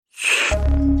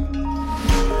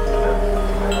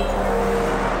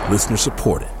Listener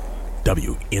supported.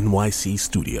 WNYC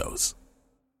Studios.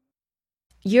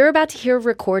 You're about to hear a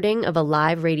recording of a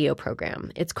live radio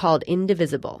program. It's called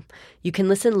Indivisible. You can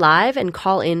listen live and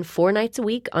call in 4 nights a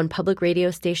week on public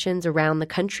radio stations around the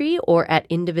country or at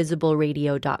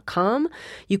indivisibleradio.com.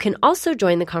 You can also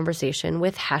join the conversation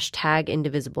with hashtag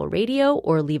IndivisibleRadio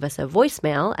or leave us a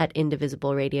voicemail at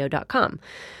indivisibleradio.com.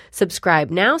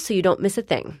 Subscribe now so you don't miss a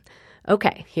thing.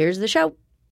 Okay, here's the show.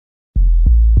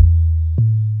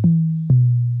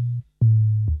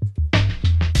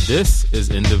 This is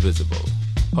Indivisible,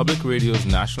 public radio's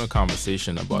national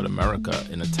conversation about America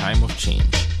in a time of change.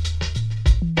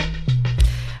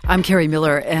 I'm Carrie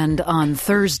Miller, and on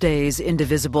Thursdays,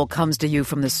 Indivisible comes to you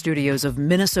from the studios of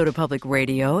Minnesota Public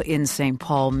Radio in St.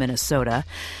 Paul, Minnesota.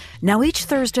 Now, each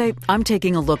Thursday, I'm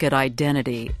taking a look at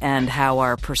identity and how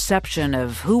our perception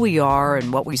of who we are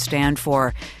and what we stand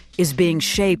for is being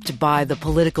shaped by the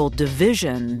political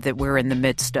division that we're in the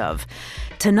midst of.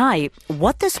 Tonight,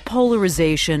 what this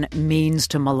polarization means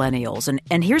to millennials.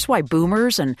 And here's why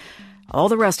boomers and all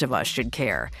the rest of us should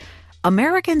care.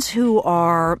 Americans who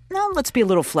are, let's be a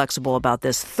little flexible about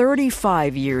this,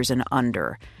 35 years and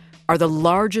under are the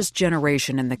largest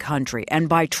generation in the country. And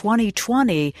by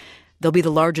 2020, they'll be the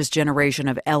largest generation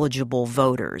of eligible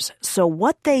voters. So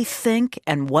what they think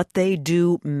and what they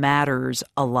do matters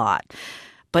a lot.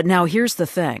 But now here's the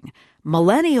thing.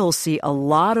 Millennials see a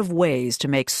lot of ways to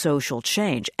make social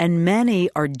change, and many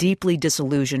are deeply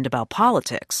disillusioned about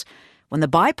politics. When the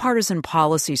Bipartisan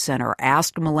Policy Center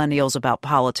asked millennials about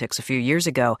politics a few years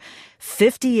ago,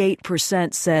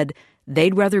 58% said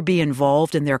they'd rather be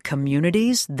involved in their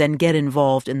communities than get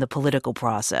involved in the political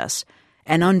process.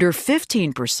 And under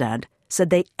 15% said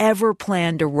they ever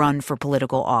plan to run for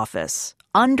political office.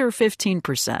 Under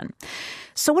 15%.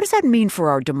 So what does that mean for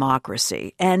our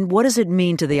democracy? And what does it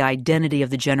mean to the identity of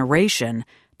the generation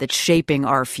that's shaping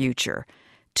our future?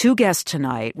 2 guests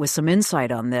tonight with some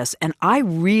insight on this, and I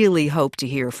really hope to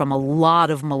hear from a lot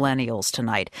of millennials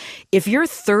tonight. If you're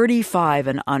 35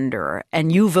 and under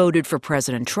and you voted for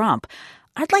President Trump,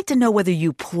 I'd like to know whether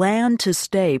you plan to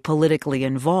stay politically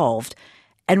involved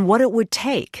and what it would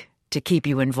take to keep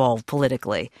you involved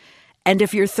politically. And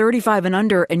if you're 35 and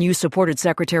under and you supported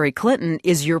Secretary Clinton,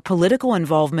 is your political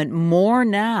involvement more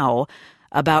now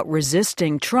about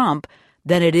resisting Trump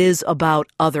than it is about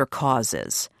other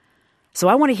causes? So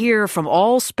I want to hear from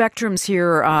all spectrums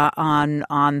here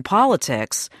on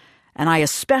politics, and I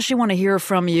especially want to hear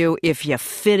from you if you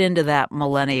fit into that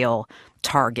millennial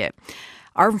target.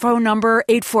 Our phone number,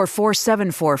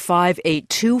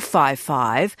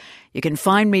 844-745-8255. You can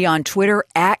find me on Twitter,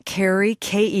 at Kerry,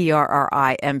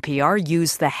 KERRIMPR.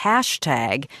 Use the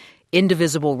hashtag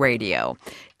Indivisible Radio.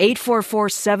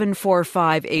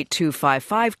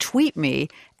 844-745-8255. Tweet me,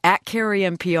 at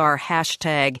KerryMPR,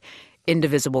 hashtag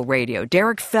Indivisible Radio.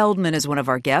 Derek Feldman is one of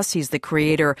our guests. He's the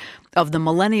creator of the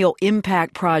Millennial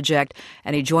Impact Project,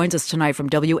 and he joins us tonight from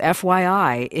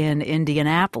WFYI in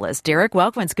Indianapolis. Derek,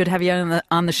 welcome. It's good to have you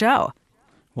on the show.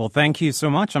 Well, thank you so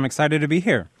much. I'm excited to be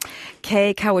here.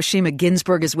 Kay Kawashima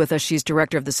Ginsburg is with us. She's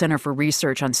director of the Center for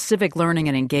Research on Civic Learning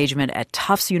and Engagement at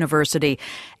Tufts University.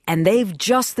 And they've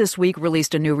just this week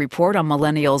released a new report on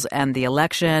millennials and the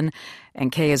election. And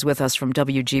Kay is with us from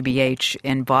WGBH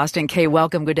in Boston. Kay,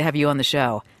 welcome. Good to have you on the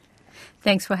show.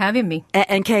 Thanks for having me.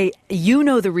 And Kay, you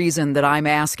know the reason that I'm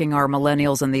asking our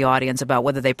millennials in the audience about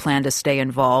whether they plan to stay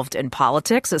involved in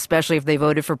politics, especially if they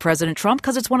voted for President Trump,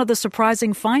 because it's one of the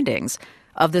surprising findings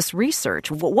of this research.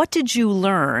 What did you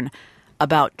learn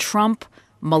about Trump,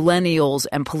 millennials,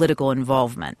 and political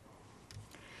involvement?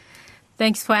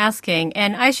 Thanks for asking.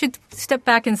 And I should step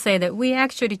back and say that we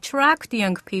actually tracked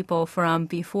young people from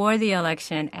before the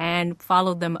election and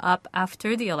followed them up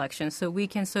after the election. So we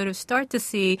can sort of start to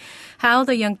see how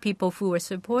the young people who were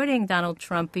supporting Donald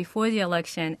Trump before the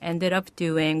election ended up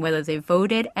doing, whether they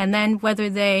voted, and then whether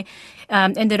they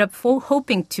ended up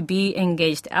hoping to be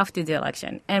engaged after the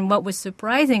election. And what was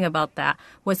surprising about that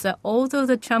was that although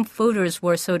the Trump voters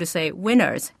were, so to say,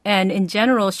 winners, and in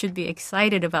general should be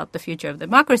excited about the future of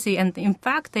democracy, and in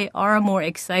fact, they are more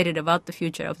excited about the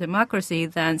future of democracy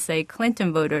than, say,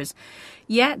 Clinton voters.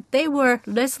 Yet they were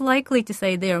less likely to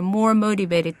say they are more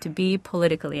motivated to be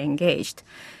politically engaged.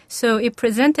 So it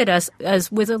presented us as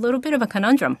with a little bit of a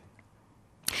conundrum.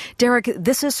 Derek,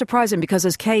 this is surprising because,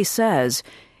 as Kay says,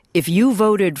 if you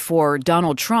voted for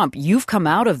Donald Trump, you've come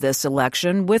out of this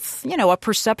election with, a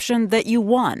perception that you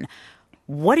won.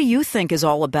 What do you think is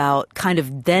all about kind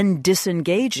of then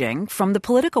disengaging from the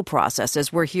political process,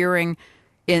 as we're hearing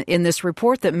in this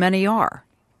report that many are?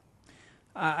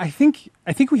 I think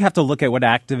we have to look at what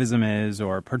activism is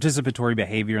or participatory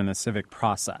behavior in the civic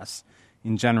process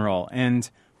in general. And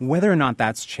whether or not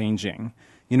that's changing.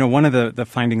 One of the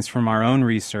findings from our own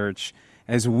research,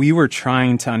 as we were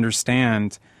trying to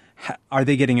understand, are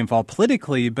they getting involved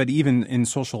politically, but even in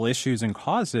social issues and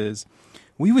causes,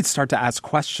 we would start to ask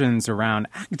questions around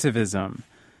activism,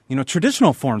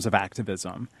 traditional forms of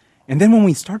activism. And then when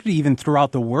we started to even throw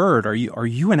out the word, are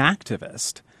you an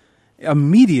activist?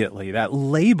 Immediately, that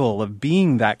label of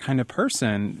being that kind of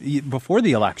person before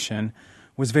the election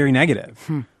was very negative.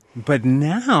 But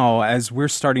now, as we're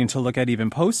starting to look at even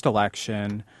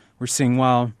post-election, we're seeing,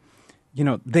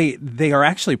 they are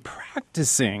actually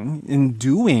practicing and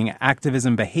doing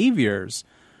activism behaviors,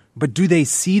 but do they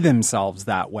see themselves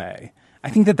that way? I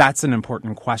think that's an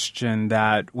important question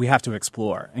that we have to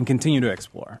explore and continue to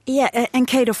explore. Yeah, and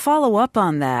Kay, to follow up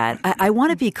on that, I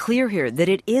want to be clear here that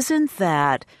it isn't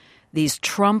that these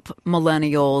Trump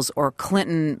millennials or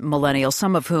Clinton millennials,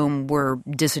 some of whom were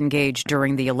disengaged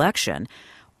during the election,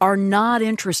 are not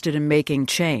interested in making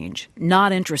change,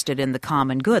 not interested in the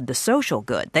common good, the social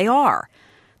good. They are.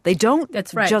 They don't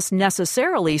just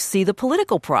necessarily see the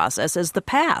political process as the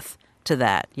path to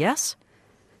that, yes?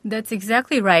 That's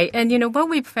exactly right. And, what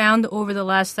we've found over the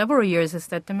last several years is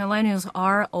that the millennials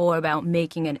are all about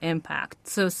making an impact.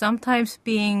 So sometimes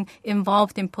being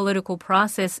involved in political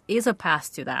process is a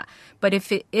path to that. But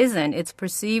if it isn't, it's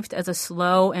perceived as a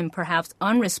slow and perhaps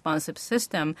unresponsive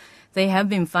system. They have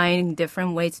been finding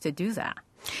different ways to do that.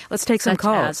 Let's take some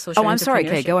calls. Oh, I'm sorry,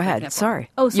 Kay. Go ahead. Sorry.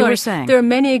 Oh, sorry. You were saying. There are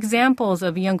many examples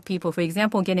of young people, for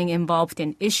example, getting involved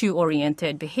in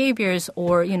issue-oriented behaviors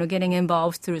or, getting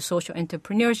involved through social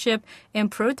entrepreneurship,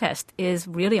 and protest is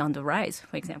really on the rise,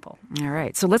 for example. All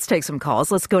right. So let's take some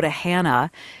calls. Let's go to Hannah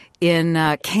in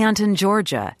Canton,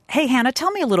 Georgia. Hey, Hannah,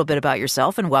 tell me a little bit about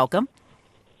yourself and welcome.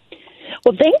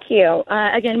 Well, thank you.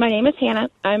 Again, my name is Hannah.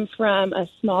 I'm from a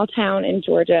small town in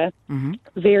Georgia,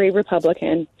 very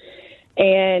Republican.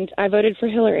 And I voted for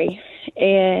Hillary.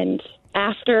 And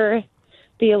after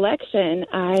the election,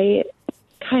 I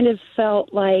kind of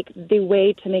felt like the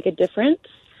way to make a difference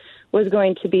was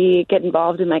going to be get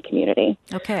involved in my community.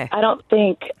 Okay. I don't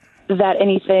think that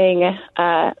anything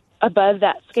above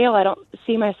that scale, I don't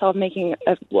see myself making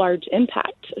a large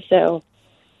impact. So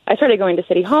I started going to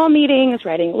city hall meetings,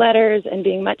 writing letters, and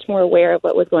being much more aware of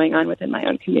what was going on within my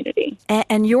own community.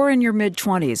 And you're in your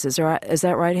mid-20s, is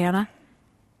that right, Hannah?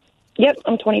 Yep,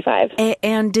 I'm 25.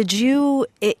 And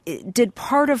did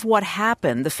part of what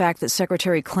happened, the fact that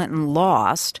Secretary Clinton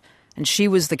lost, and she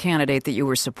was the candidate that you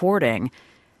were supporting,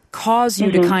 cause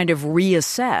you to kind of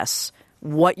reassess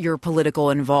what your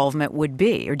political involvement would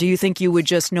be? Or do you think you would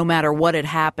just, no matter what had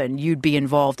happened, you'd be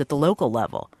involved at the local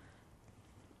level?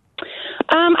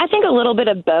 I think a little bit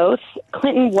of both.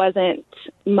 Clinton wasn't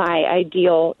my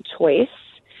ideal choice.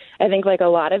 I think like a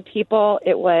lot of people,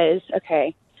 it was,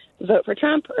 okay, vote for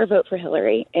Trump or vote for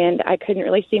Hillary. And I couldn't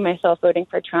really see myself voting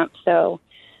for Trump, so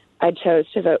I chose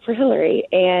to vote for Hillary.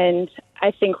 And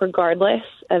I think regardless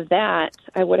of that,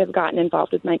 I would have gotten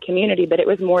involved with my community, but it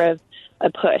was more of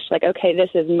a push, like, okay, this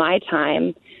is my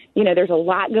time. There's a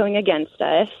lot going against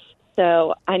us,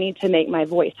 so I need to make my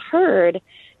voice heard.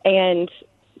 And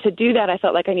to do that, I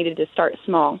felt like I needed to start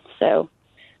small. So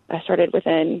I started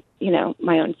within,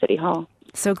 my own city hall.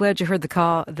 So glad you heard the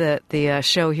call, the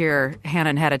show here,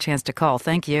 Hannah, and had a chance to call.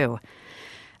 Thank you.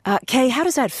 Kay, how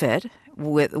does that fit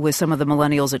with some of the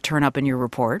millennials that turn up in your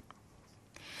report?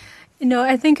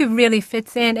 I think it really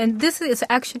fits in. And this is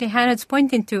actually, Hannah's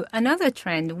pointing to another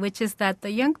trend, which is that the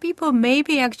young people may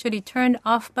be actually turned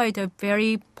off by the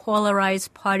very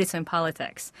polarized partisan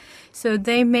politics. So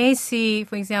they may see,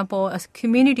 for example, a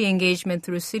community engagement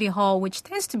through City Hall, which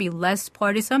tends to be less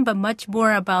partisan, but much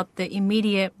more about the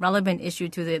immediate relevant issue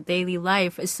to the daily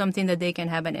life is something that they can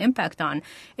have an impact on.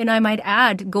 And I might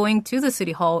add, going to the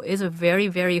City Hall is a very,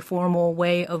 very formal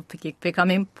way of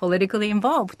becoming politically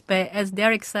involved. But as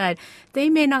Derek said, they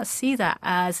may not see that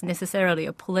as necessarily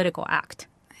a political act.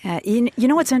 You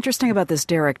know what's interesting about this,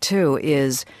 Derek, too,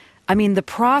 is the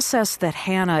process that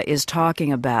Hannah is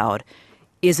talking about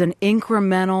is an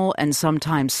incremental and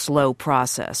sometimes slow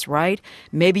process, right?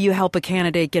 Maybe you help a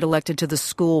candidate get elected to the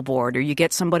school board or you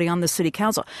get somebody on the city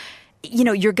council.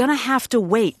 You're going to have to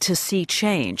wait to see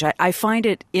change. I find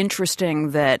it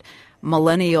interesting that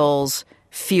millennials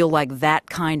feel like that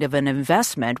kind of an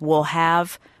investment will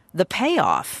have the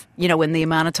payoff, in the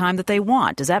amount of time that they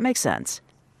want. Does that make sense?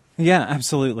 Yeah,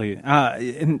 absolutely.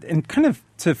 And kind of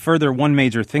to further one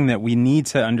major thing that we need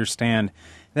to understand,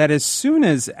 that as soon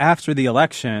as after the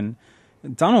election,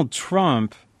 Donald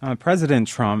Trump, President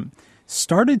Trump,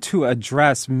 started to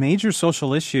address major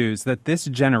social issues that this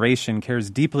generation cares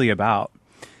deeply about.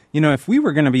 If we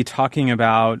were going to be talking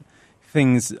about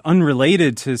things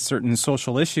unrelated to certain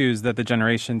social issues that the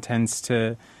generation tends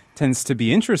to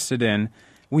be interested in,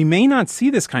 we may not see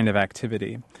this kind of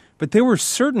activity. But there were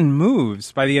certain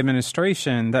moves by the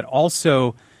administration that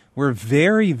also were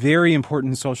very, very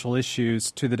important social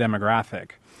issues to the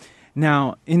demographic.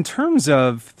 Now, in terms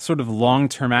of sort of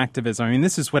long-term activism, I mean,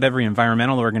 this is what every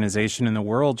environmental organization in the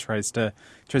world tries to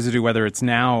do, whether it's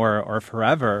now or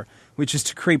forever, which is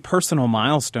to create personal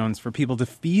milestones for people to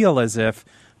feel as if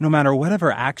no matter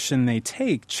whatever action they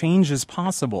take, change is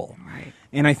possible. Right.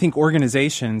 And I think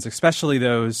organizations, especially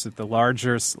those at the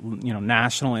larger,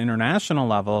 national, international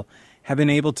level, have been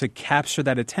able to capture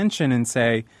that attention and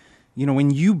say,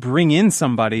 when you bring in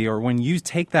somebody or when you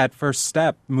take that first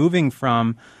step, moving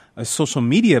from a social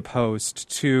media post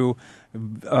to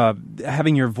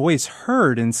having your voice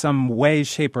heard in some way,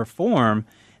 shape, or form,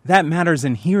 that matters,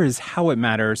 and here is how it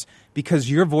matters,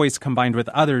 because your voice combined with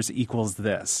others equals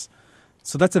this.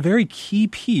 So that's a very key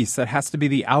piece that has to be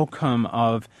the outcome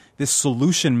of this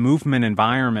solution movement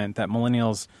environment that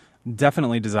millennials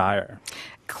definitely desire.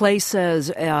 Clay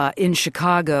says in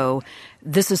Chicago,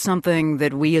 this is something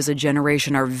that we as a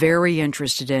generation are very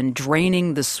interested in,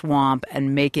 draining the swamp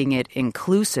and making it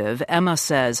inclusive. Emma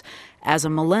says, as a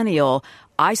millennial,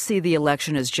 I see the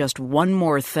election as just one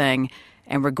more thing,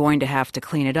 and we're going to have to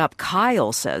clean it up.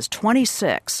 Kyle says,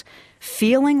 26,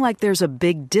 feeling like there's a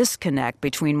big disconnect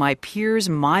between my peers,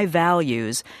 my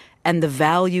values, and the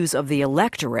values of the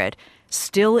electorate,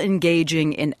 still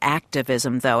engaging in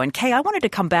activism, though. And Kay, I wanted to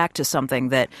come back to something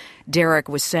that Derek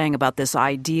was saying about this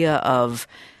idea of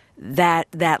that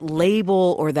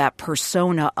label or that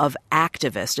persona of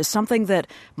activist is something that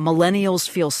millennials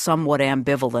feel somewhat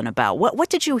ambivalent about. What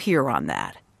did you hear on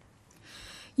that?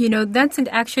 That's an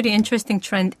actually interesting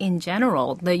trend in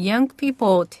general. The young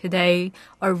people today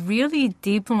are really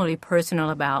deeply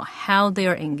personal about how they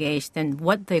are engaged and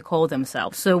what they call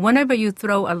themselves. So whenever you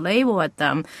throw a label at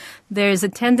them, there's a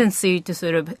tendency to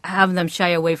sort of have them shy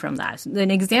away from that. An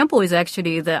example is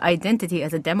actually the identity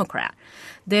as a Democrat.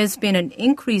 There's been an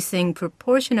increasing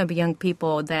proportion of young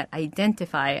people that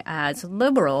identify as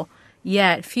liberal,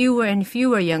 yet fewer and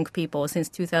fewer young people since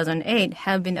 2008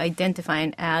 have been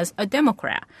identifying as a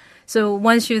Democrat. So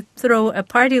once you throw a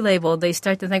party label, they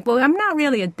start to think, well, I'm not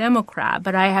really a Democrat,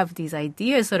 but I have these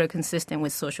ideas that are consistent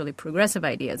with socially progressive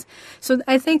ideas. So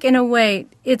I think in a way,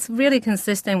 it's really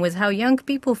consistent with how young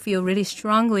people feel really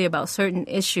strongly about certain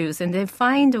issues, and they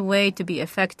find a way to be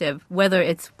effective, whether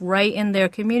it's right in their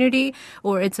community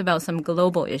or it's about some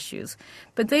global issues.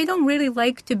 But they don't really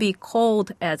like to be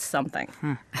called as something.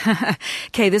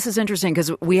 Okay, this is interesting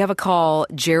because we have a call,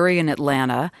 Jerry in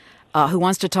Atlanta, who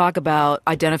wants to talk about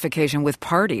identification with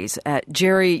parties.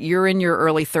 Jerry, you're in your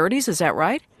early 30s, is that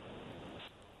right?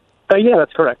 Yeah,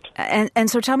 that's correct. And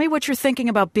so tell me what you're thinking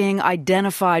about being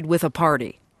identified with a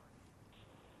party.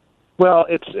 Well,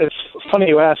 it's funny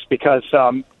you ask because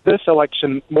this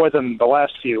election, more than the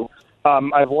last few,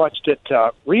 I've watched it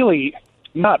really,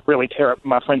 not really tear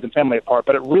my friends and family apart,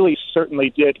 but it really certainly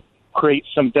did create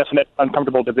some definite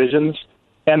uncomfortable divisions.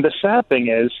 And the sad thing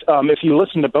is, if you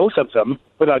listen to both of them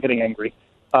without getting angry,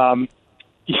 it's kind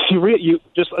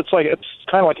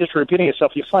of like history repeating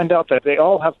itself. You find out that they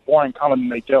all have more in common than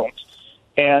they don't.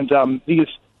 And these,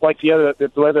 like the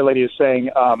other lady is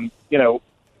saying,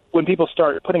 when people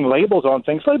start putting labels on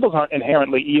things, labels aren't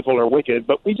inherently evil or wicked,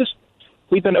 but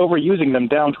we've been overusing them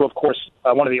down to, of course,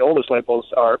 one of the oldest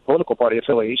labels are political party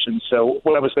affiliations. So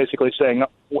what I was basically saying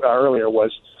earlier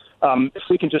was, if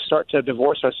we can just start to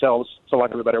divorce ourselves, for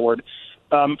lack of a better word,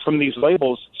 from these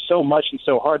labels so much and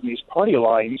so hard in these party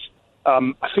lines,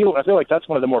 I feel like that's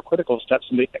one of the more critical steps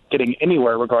in getting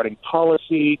anywhere regarding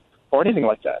policy or anything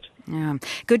like that. Yeah,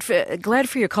 glad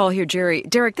for your call here, Jerry.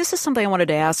 Derek, this is something I wanted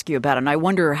to ask you about, and I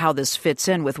wonder how this fits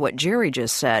in with what Jerry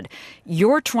just said.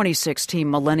 Your 2016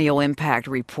 Millennial Impact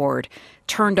Report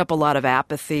turned up a lot of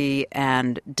apathy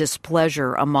and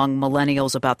displeasure among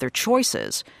millennials about their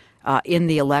choices in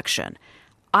the election.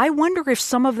 I wonder if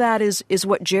some of that is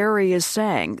what Jerry is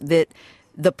saying, that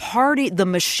the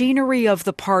machinery of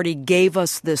the party gave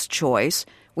us this choice.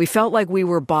 We felt like we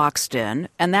were boxed in,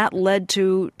 and that led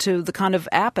to the kind of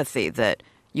apathy that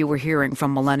you were hearing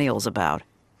from millennials about.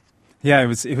 Yeah,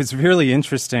 it was really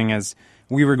interesting as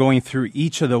we were going through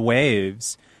each of the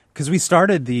waves, because we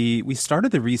started the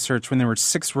research when there were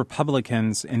 6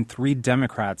 Republicans and 3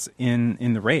 Democrats in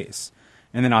the race.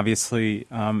 And then obviously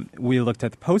we looked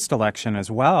at the post-election as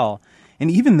well.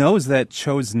 And even those that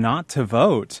chose not to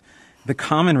vote, the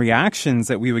common reactions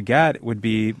that we would get would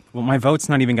be, well, my vote's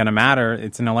not even going to matter.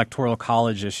 It's an electoral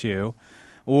college issue.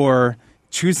 Or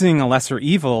choosing a lesser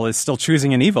evil is still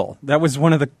choosing an evil. That was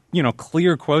one of the,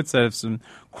 clear quotes out of some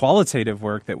qualitative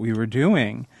work that we were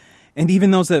doing. And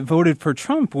even those that voted for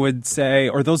Trump would say,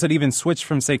 or those that even switched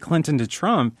from, say, Clinton to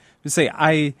Trump, would say,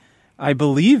 I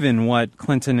believe in what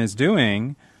Clinton is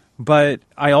doing, but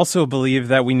I also believe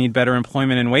that we need better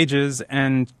employment and wages,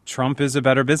 and Trump is a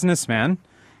better businessman,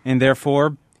 and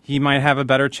therefore he might have a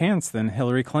better chance than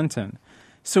Hillary Clinton.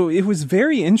 So it was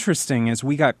very interesting as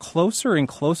we got closer and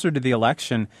closer to the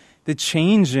election, the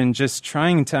change in just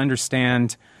trying to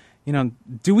understand,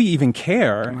 do we even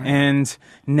care? Right. And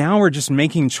now we're just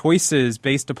making choices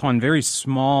based upon very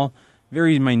small,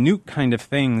 very minute kind of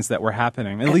things that were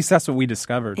happening. At least that's what we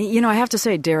discovered. I have to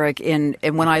say, Derek, and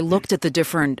when I looked at the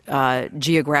different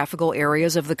geographical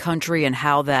areas of the country and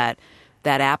how that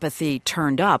apathy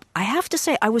turned up, I have to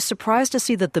say I was surprised to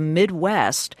see that the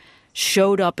Midwest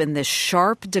showed up in this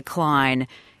sharp decline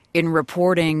in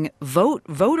reporting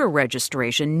voter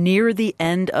registration near the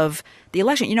end of the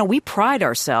election. We pride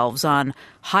ourselves on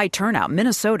high turnout.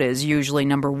 Minnesota is usually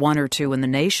number 1 or 2 in the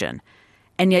nation.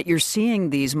 And yet you're seeing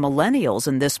these millennials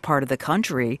in this part of the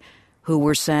country who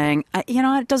were saying,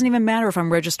 it doesn't even matter if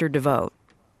I'm registered to vote.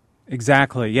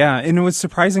 Exactly, yeah. And it was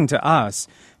surprising to us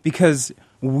because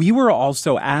we were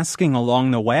also asking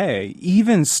along the way,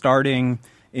 even starting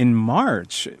in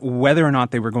March, whether or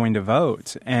not they were going to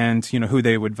vote and, who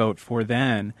they would vote for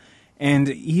then. And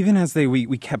even as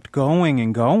we kept going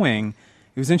and going,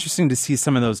 it was interesting to see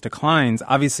some of those declines,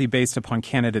 obviously based upon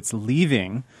candidates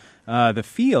leaving the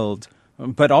field.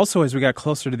 But also as we got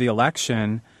closer to the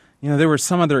election, there were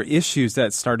some other issues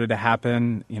that started to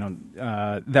happen,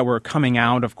 that were coming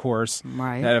out, of course,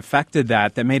 right, that affected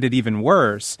that made it even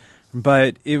worse.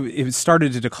 But it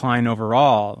started to decline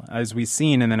overall, as we've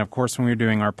seen. And then, of course, when we were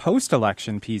doing our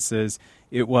post-election pieces,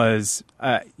 it was,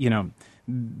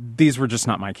 these were just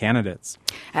not my candidates.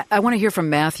 I want to hear from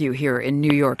Matthew here in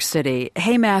New York City.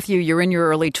 Hey, Matthew, you're in your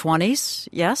early 20s,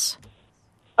 yes?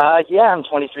 Yeah, I'm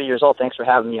 23 years old. Thanks for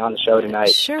having me on the show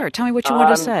tonight. Sure. Tell me what you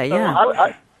want to say.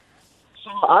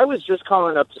 I was just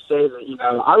calling up to say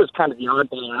that, I was kind of the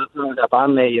oddball out growing up.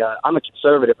 I'm a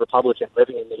conservative Republican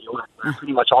living in New York, where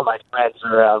pretty much all my friends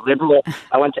are liberal.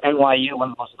 I went to NYU, one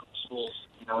of the most liberal schools,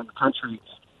 in the country,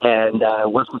 and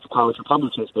worked with the college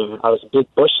Republicans there. I was a big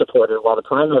Bush supporter while the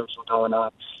primaries were going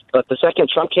on. But the second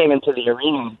Trump came into the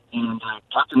arena and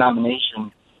got the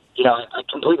nomination, I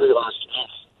completely lost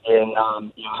faith in,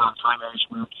 how primaries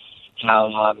work,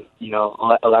 how,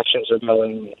 elections are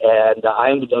going, and I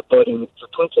ended up voting for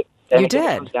Clinton. And you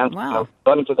did? Wow.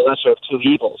 Voting for the lesser of 2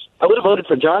 evils. I would have voted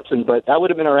for Johnson, but that would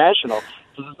have been irrational.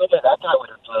 Because there's no way that guy would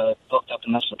have built up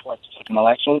enough support to take an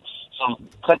election. So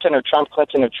Clinton or Trump,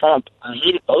 I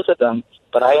hated both of them,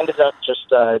 but I ended up just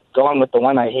going with the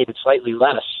one I hated slightly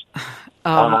less.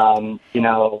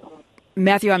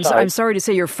 Matthew, I'm sorry to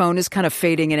say your phone is kind of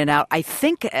fading in and out. I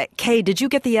think, Kay, did you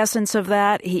get the essence of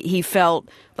that? He felt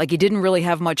like he didn't really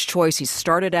have much choice. He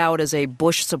started out as a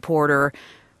Bush supporter,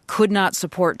 could not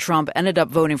support Trump, ended up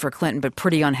voting for Clinton, but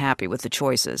pretty unhappy with the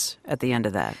choices at the end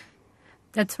of that.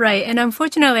 That's right. And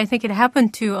unfortunately, I think it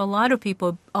happened to a lot of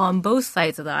people on both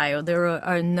sides of the aisle. There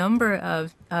are a number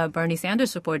of Bernie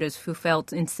Sanders supporters who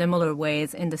felt in similar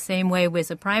ways, in the same way with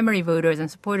the primary voters and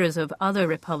supporters of other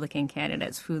Republican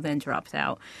candidates who then dropped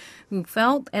out, who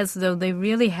felt as though they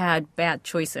really had bad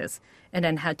choices and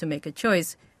then had to make a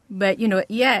choice. But,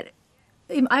 yet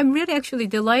I'm really actually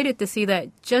delighted to see that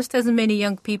just as many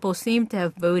young people seem to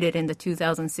have voted in the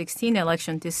 2016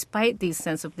 election, despite this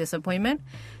sense of disappointment,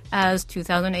 as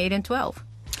 2008 and 12.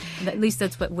 At least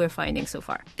that's what we're finding so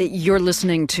far. You're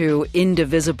listening to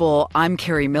Indivisible. I'm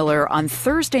Carrie Miller. On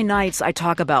Thursday nights, I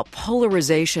talk about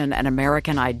polarization and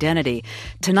American identity.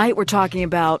 Tonight, we're talking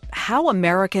about how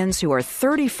Americans who are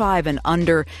 35 and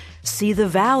under see the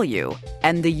value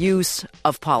and the use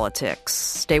of politics.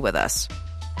 Stay with us.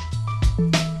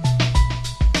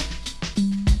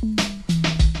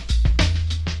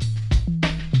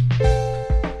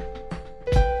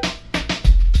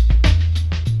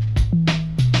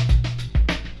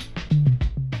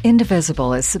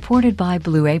 Indivisible is supported by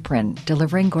Blue Apron,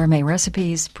 delivering gourmet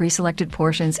recipes, pre-selected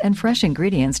portions, and fresh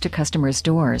ingredients to customers'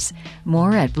 doors.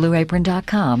 More at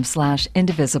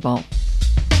blueapron.com/indivisible.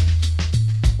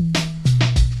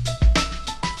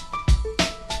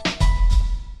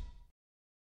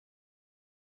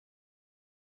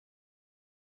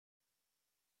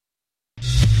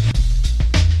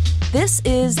 This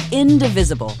is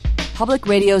Indivisible, Public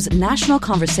Radio's national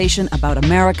conversation about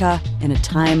America in a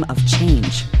time of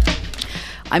change.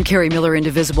 I'm Carrie Miller,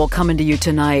 Indivisible, coming to you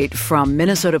tonight from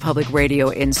Minnesota Public Radio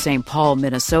in St. Paul,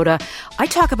 Minnesota. I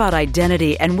talk about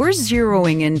identity, and we're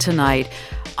zeroing in tonight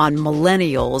on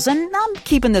millennials, and I'm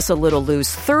keeping this a little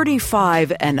loose,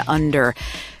 35 and under.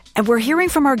 And we're hearing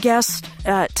from our guest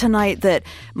tonight that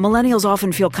millennials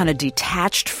often feel kind of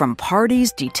detached from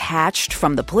parties, detached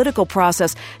from the political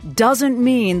process. Doesn't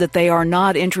mean that they are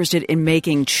not interested in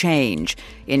making change,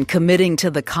 in committing to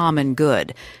the common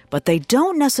good. But they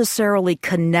don't necessarily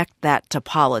connect that to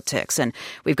politics. And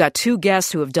we've got two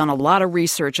guests who have done a lot of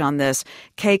research on this.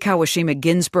 Kay Kawashima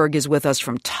Ginsburg is with us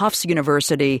from Tufts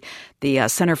University, the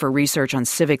Center for Research on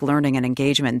Civic Learning and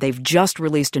Engagement. They've just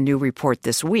released a new report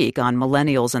this week on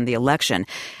millennials and the election.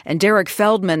 And Derek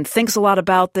Feldman thinks a lot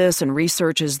about this and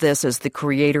researches this as the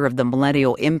creator of the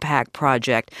Millennial Impact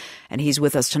Project. And he's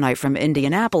with us tonight from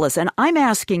Indianapolis. And I'm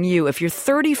asking you, if you're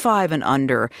 35 and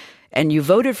under, and you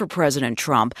voted for President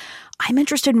Trump, I'm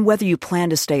interested in whether you plan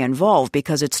to stay involved,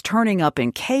 because it's turning up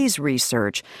in Kay's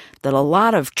research that a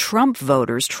lot of Trump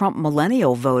voters, Trump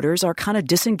millennial voters, are kind of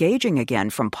disengaging again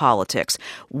from politics.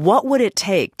 What would it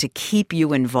take to keep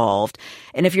you involved?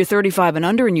 And if you're 35 and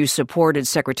under and you supported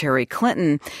Secretary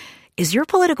Clinton, is your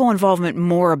political involvement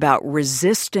more about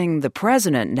resisting the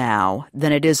president now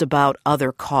than it is about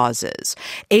other causes?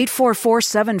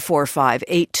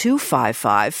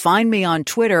 844-745-8255. Find me on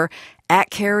Twitter at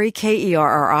Kerry,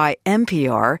 Kerri,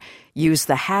 NPR. Use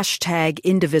the hashtag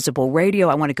Indivisible Radio.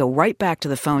 I want to go right back to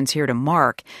the phones here to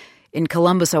Mark in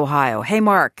Columbus, Ohio. Hey,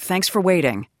 Mark, thanks for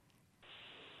waiting.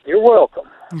 You're welcome.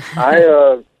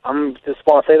 I'm just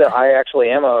want to say that I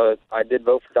did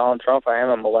vote for Donald Trump. I am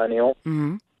a millennial.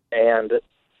 Mm-hmm. And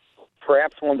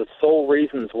perhaps one of the sole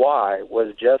reasons why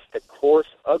was just the coarse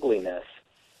ugliness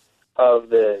of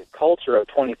the culture of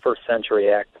 21st century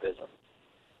activism.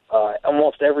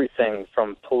 Almost everything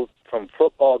from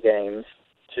football games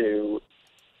to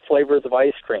flavors of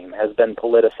ice cream has been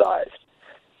politicized.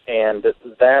 And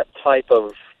that type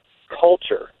of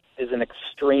culture is an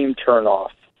extreme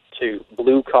turnoff to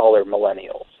blue-collar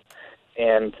millennials.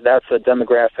 And that's a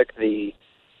demographic the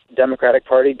Democratic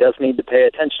Party does need to pay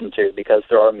attention to, because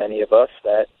there are many of us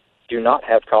that do not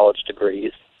have college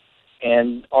degrees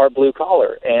and are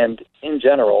blue-collar. And in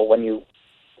general, when you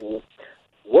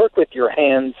work with your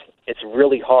hands, it's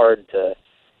really hard to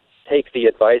take the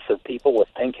advice of people with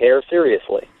pink hair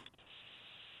seriously.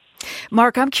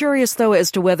 Mark, I'm curious, though,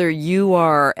 as to whether you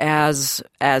are, as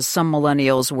some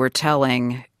millennials were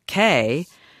telling Kay,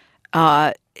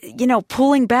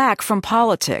 pulling back from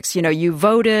politics. You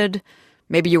voted.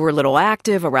 Maybe you were a little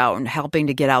active around helping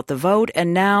to get out the vote,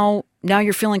 and now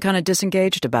you're feeling kind of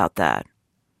disengaged about that.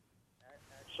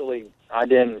 Actually, I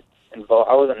wasn't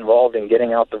involved in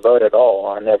getting out the vote at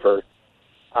all.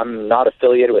 I'm not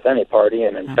affiliated with any party,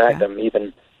 and in fact, I'm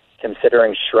even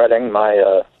considering shredding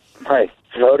my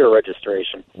voter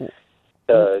registration.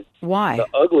 Why? The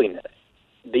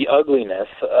ugliness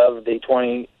of the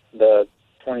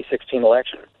 2016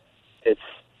 election. It's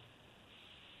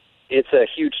a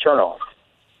huge turnoff.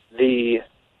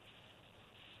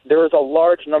 There was a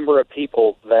large number of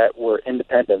people that were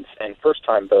independents and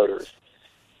first-time voters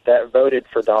that voted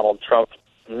for Donald Trump,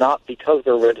 not because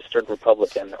they're registered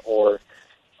Republican or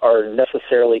are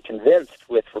necessarily convinced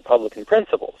with Republican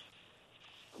principles,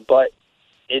 but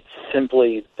it's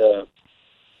simply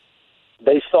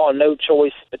they saw no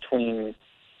choice between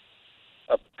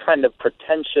a kind of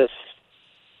pretentious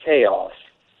chaos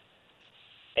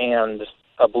and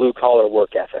a blue-collar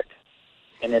work ethic.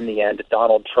 And in the end,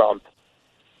 Donald Trump,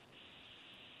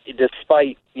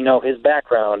 despite, his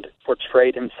background,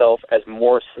 portrayed himself as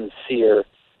more sincere,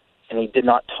 and he did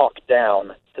not talk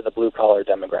down to the blue-collar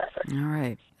demographic. All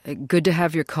right. Good to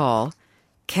have your call.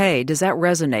 Kay, does that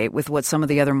resonate with what some of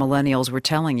the other millennials were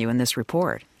telling you in this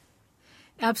report?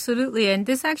 Absolutely. And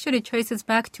this actually traces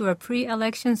back to a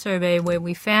pre-election survey where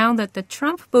we found that the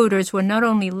Trump voters were not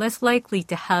only less likely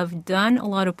to have done a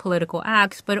lot of political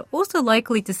acts, but also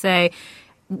likely to say,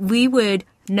 we would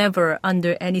never,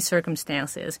 under any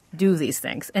circumstances, do these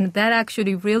things. And that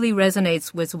actually really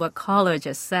resonates with what caller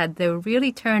just said. They were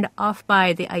really turned off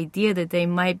by the idea that they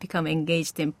might become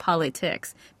engaged in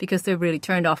politics, because they're really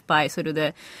turned off by sort of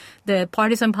the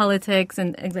partisan politics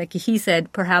and, like he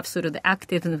said, perhaps sort of the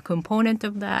activism component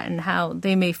of that, and how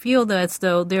they may feel that as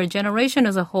though their generation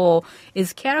as a whole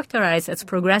is characterized as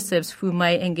progressives who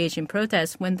might engage in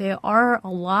protests, when there are a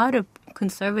lot of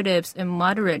conservatives and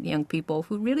moderate young people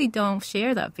who really don't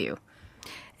share that view.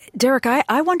 Derek,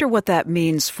 I wonder what that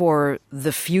means for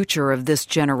the future of this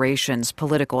generation's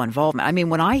political involvement. I mean,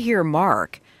 when I hear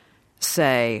Mark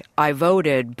say, I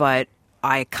voted, but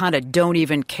I kind of don't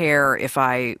even care if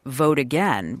I vote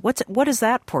again, what does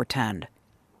that portend?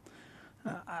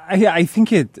 I think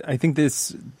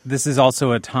this is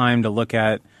also a time to look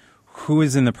at who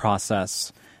is in the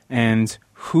process and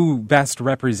who best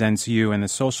represents you and the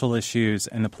social issues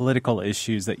and the political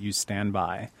issues that you stand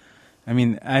by. I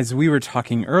mean, as we were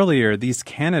talking earlier, these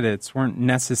candidates weren't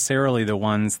necessarily the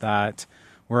ones that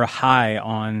were high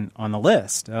on the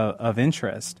list of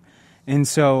interest. And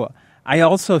so I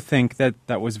also think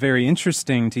that was very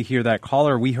interesting to hear that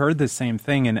caller. We heard the same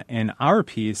thing in our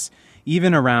piece,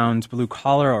 even around blue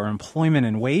collar or employment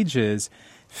and wages,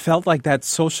 felt like that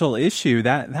social issue,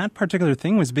 that particular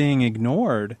thing was being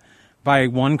ignored by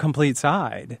one complete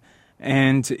side.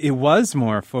 And it was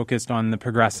more focused on the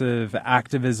progressive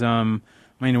activism,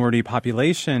 minority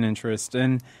population interest.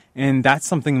 And that's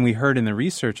something we heard in the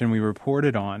research and we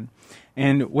reported on.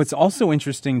 And what's also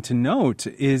interesting to note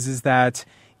is that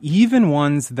even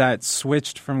ones that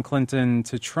switched from Clinton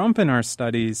to Trump in our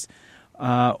studies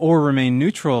or remain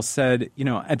neutral said,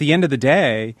 at the end of the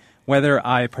day, whether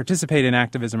I participate in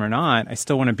activism or not, I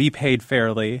still want to be paid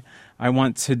fairly. I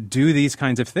want to do these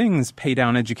kinds of things, pay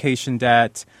down education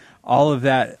debt, all of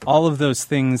those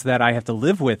things that I have to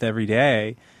live with every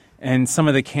day. And some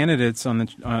of the candidates on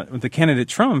the candidate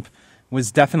Trump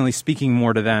was definitely speaking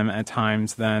more to them at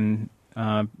times than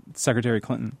Secretary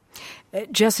Clinton.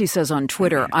 Jesse says on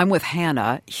Twitter, I'm with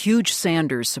Hannah, huge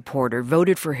Sanders supporter,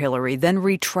 voted for Hillary, then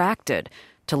retracted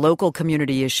to local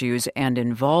community issues and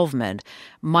involvement.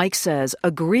 Mike says,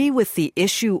 agree with the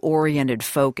issue-oriented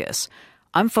focus.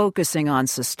 I'm focusing on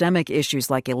systemic issues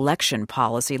like election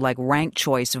policy, like ranked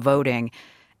choice voting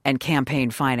and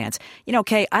campaign finance.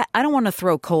 Kay, I don't want to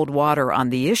throw cold water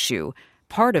on the issue,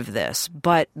 part of this,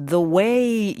 but the way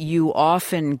you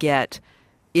often get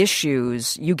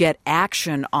issues, you get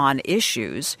action on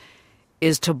issues,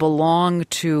 is to belong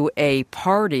to a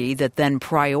party that then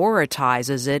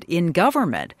prioritizes it in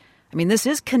government. I mean, this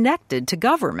is connected to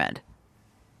government.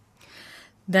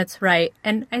 That's right.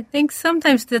 And I think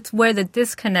sometimes that's where the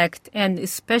disconnect, and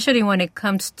especially when it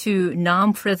comes to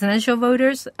non-presidential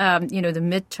voters, the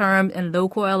midterm and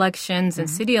local elections and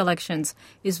city elections,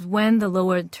 is when the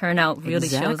lower turnout really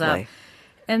shows up.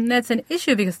 And that's an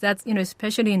issue because that's,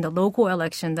 especially in the local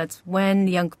election, that's when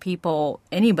young people,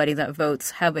 anybody that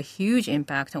votes, have a huge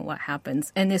impact on what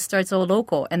happens. And it starts all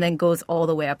local and then goes all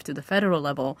the way up to the federal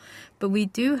level. But we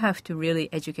do have to really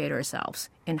educate ourselves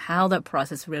in how that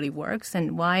process really works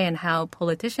and why and how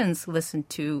politicians listen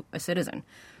to a citizen,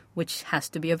 which has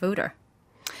to be a voter.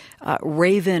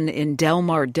 Raven in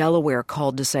Delmar, Delaware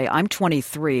called to say, I'm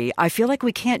 23. I feel like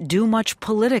we can't do much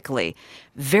politically.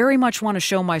 Very much want to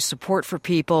show my support for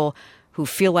people who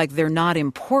feel like they're not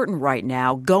important right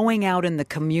now. Going out in the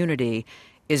community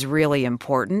is really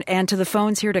important. And to the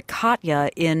phones here to Katya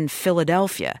in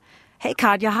Philadelphia. Hey,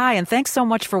 Katya, hi, and thanks so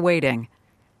much for waiting.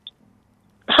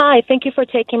 Hi, thank you for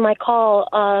taking my call.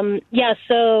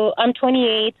 So I'm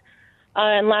 28,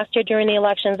 and last year during the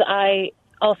elections,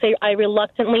 I'll say I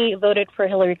reluctantly voted for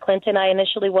Hillary Clinton. I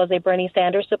initially was a Bernie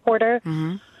Sanders supporter.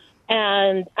 Mm-hmm.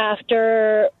 And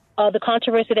after the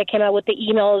controversy that came out with the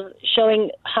emails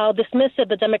showing how dismissive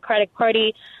the Democratic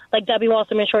Party, like Debbie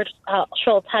Wasserman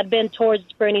Schultz, had been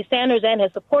towards Bernie Sanders and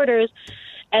his supporters,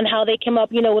 and how they came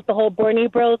up, with the whole Bernie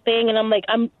bro thing. And I'm like,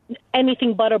 I'm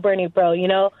anything but a Bernie bro,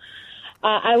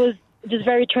 I was just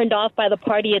very turned off by the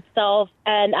party itself.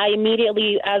 And I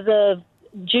immediately, as of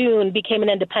June, became an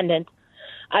independent.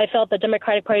 I felt the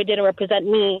Democratic Party didn't represent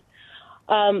me.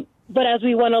 But as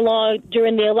we went along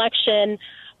during the election,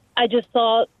 I just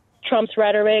saw Trump's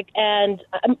rhetoric. And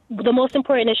the most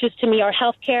important issues to me are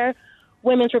health care,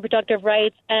 women's reproductive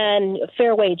rights, and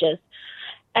fair wages.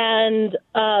 And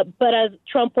but as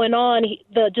Trump went on,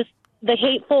 the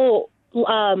hateful,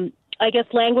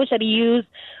 language that he used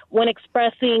when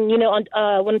expressing,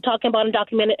 when talking about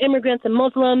undocumented immigrants and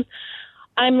Muslims.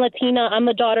 I'm Latina. I'm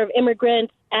the daughter of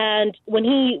immigrants. And when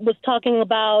he was talking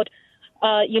about,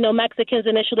 Mexicans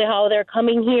initially, how they're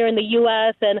coming here in the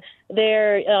U.S. and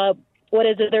they're,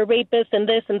 they're rapists and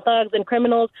this and thugs and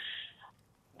criminals.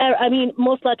 I mean,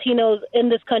 most Latinos in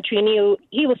this country knew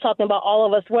he was talking about all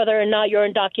of us, whether or not you're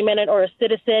undocumented or a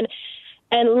citizen.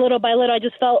 And little by little, I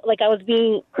just felt like I was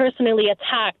being personally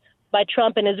attacked by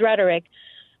Trump and his rhetoric.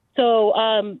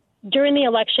 So during the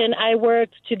election, I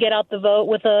worked to get out the vote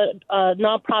with a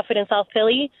nonprofit in South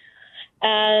Philly.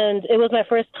 And it was my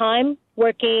first time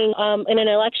working in an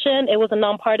election. It was a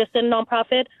nonpartisan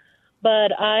nonprofit,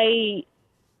 but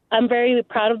I'm very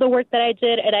proud of the work that I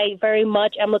did, and I very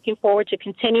much am looking forward to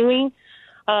continuing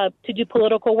to do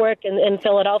political work in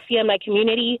Philadelphia, in my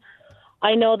community.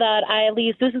 I know that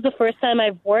this is the first time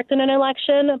I've worked in an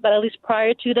election, but at least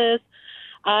prior to this,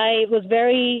 I was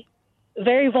very,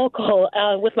 very vocal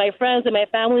with my friends and my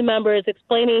family members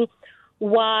explaining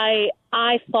why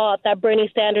I thought that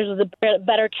Bernie Sanders was a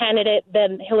better candidate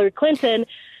than Hillary Clinton.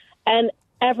 And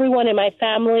everyone in my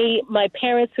family, my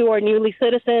parents who are newly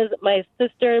citizens, my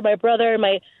sister, my brother,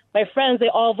 my friends, they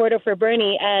all voted for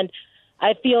Bernie. And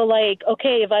I feel like,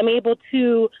 okay, if I'm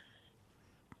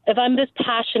this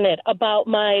passionate about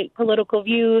my political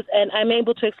views and I'm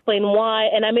able to explain why,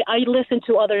 and I listen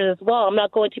to others as well, I'm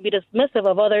not going to be dismissive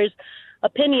of others'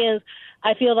 opinions.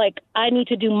 I feel like I need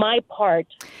to do my part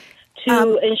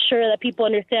to ensure that people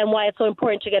understand why it's so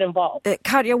important to get involved.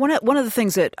 Katya, one of the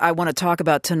things that I want to talk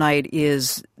about tonight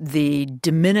is the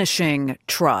diminishing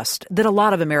trust that a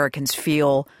lot of Americans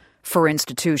feel for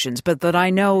institutions, but that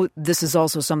I know this is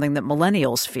also something that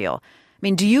millennials feel. I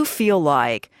mean, do you feel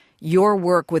like your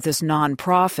work with this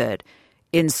nonprofit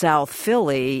in South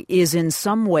Philly is in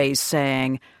some ways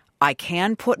saying, I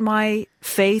can put my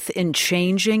faith in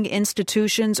changing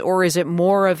institutions, or is it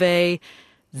more of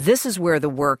this is where the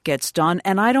work gets done,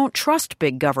 and I don't trust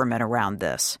big government around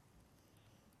this?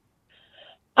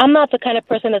 I'm not the kind of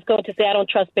person that's going to say I don't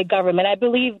trust big government. I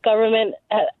believe government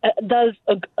does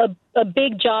a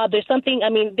big job. There's something,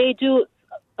 they do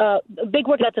big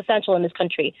work that's essential in this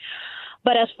country.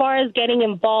 But as far as getting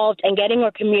involved and getting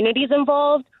our communities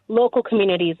involved, local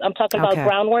communities, I'm talking about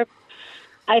groundwork,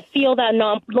 I feel that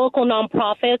local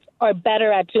nonprofits are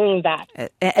better at doing that,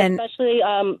 especially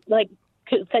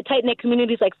tight-knit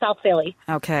communities like South Philly.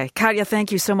 Okay. Katya,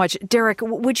 thank you so much. Derek,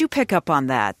 would you pick up on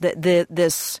that,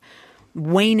 this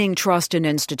waning trust in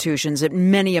institutions that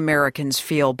many Americans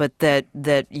feel, but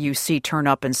that you see turn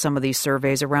up in some of these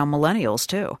surveys around millennials,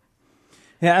 too?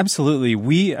 Yeah, absolutely.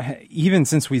 Even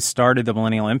since we started the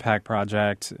Millennial Impact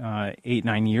Project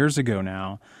 8-9 years ago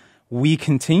now,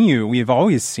 we've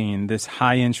always seen this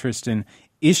high interest in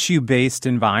issue-based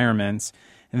environments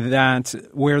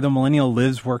where the millennial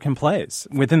lives, work, and plays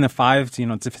within the 5 to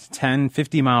 10,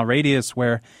 50-mile radius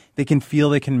where they can feel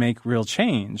they can make real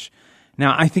change.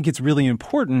 Now, I think it's really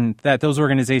important that those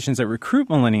organizations that recruit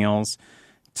millennials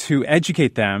to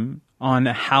educate them on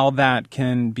how that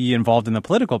can be involved in the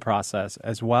political process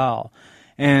as well.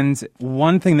 And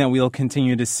one thing that we'll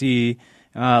continue to see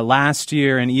last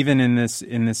year, and even in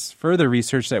this further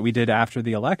research that we did after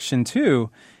the election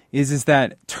too, is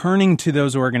that turning to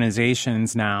those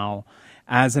organizations now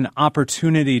as an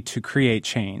opportunity to create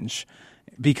change,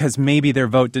 because maybe their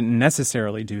vote didn't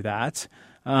necessarily do that,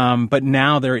 but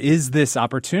now there is this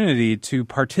opportunity to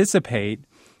participate,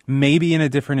 maybe in a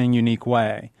different and unique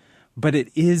way. But it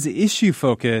is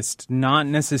issue-focused, not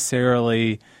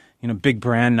necessarily, big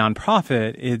brand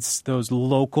nonprofit. It's those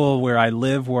local, where I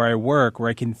live, where I work, where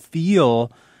I can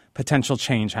feel potential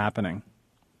change happening.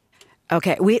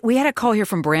 Okay, we had a call here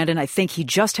from Brandon. I think he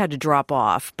just had to drop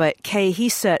off. But Kay, he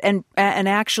said, and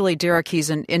actually, Derek, he's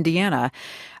in Indiana.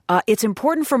 It's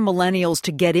important for millennials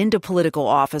to get into political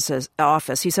office.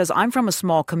 He says, I'm from a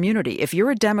small community. If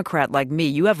you're a Democrat like me,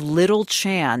 you have little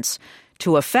chance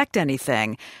to affect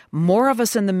anything. More of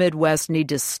us in the Midwest need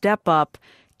to step up,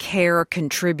 care,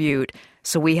 contribute,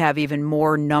 so we have even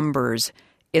more numbers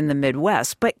in the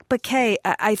Midwest. But Kay,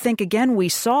 I think, again, we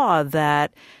saw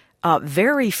that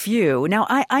very few. Now,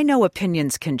 I know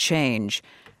opinions can change,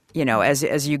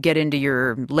 as you get into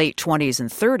your late 20s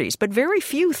and 30s, but very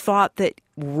few thought that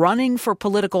running for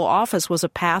political office was a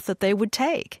path that they would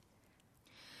take.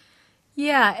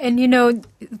 Yeah, and a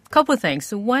couple of things.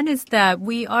 So one is that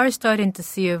we are starting to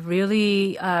see a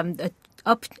really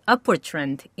upward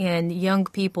trend in young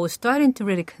people starting to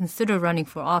really consider running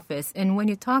for office. And when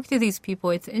you talk to these people,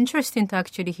 it's interesting to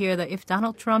actually hear that if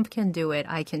Donald Trump can do it,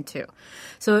 I can too.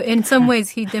 So in some ways,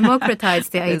 he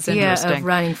democratized the idea of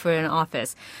running for an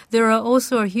office. There are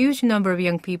also a huge number of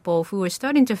young people who are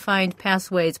starting to find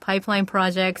pathways, pipeline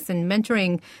projects and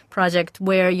mentoring projects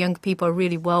where young people are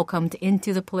really welcomed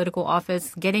into the political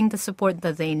office, getting the support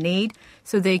that they need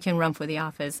so they can run for the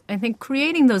office. I think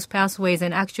creating those pathways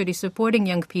and actually supporting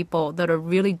young people that are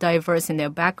really diverse in their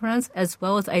backgrounds as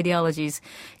well as ideologies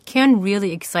can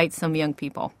really excite some young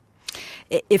people.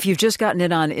 If you've just gotten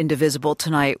in on Indivisible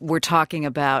tonight, we're talking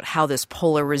about how this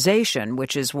polarization,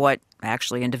 which is what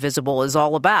actually Indivisible is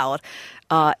all about,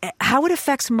 how it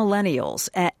affects millennials.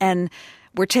 And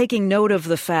we're taking note of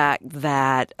the fact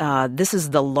that this is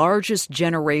the largest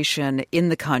generation in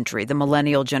the country, the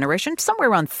millennial generation, somewhere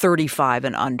around 35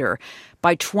 and under.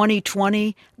 By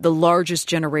 2020, the largest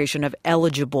generation of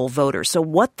eligible voters. So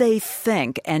what they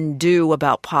think and do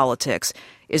about politics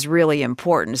is really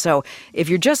important. So if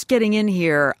you're just getting in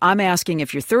here, I'm asking,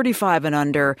 if you're 35 and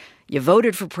under, you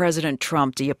voted for President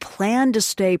Trump, do you plan to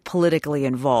stay politically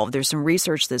involved? There's some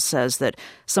research that says that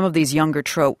some of these younger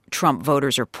Trump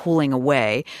voters are pulling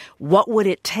away. What would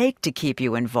it take to keep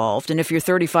you involved? And if you're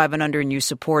 35 and under and you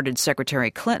supported Secretary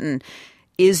Clinton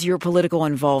Is your political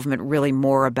involvement really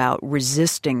more about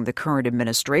resisting the current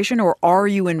administration, or are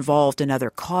you involved in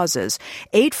other causes?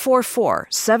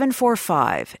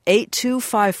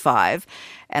 844-745-8255.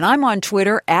 And I'm on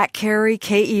Twitter at Kerry,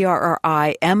 KERRIMPR.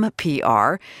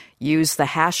 Use the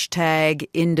hashtag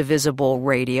Indivisible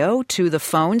Radio. To the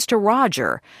phones to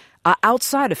Roger,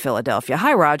 outside of Philadelphia.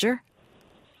 Hi, Roger.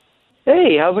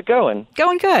 Hey, how's it going?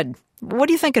 Going good. What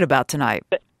are you thinking about tonight?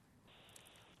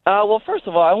 Well, first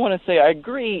of all, I want to say I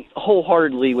agree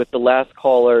wholeheartedly with the last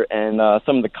caller and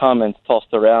some of the comments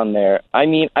tossed around there. I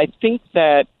mean, I think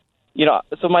that,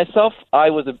 so myself, I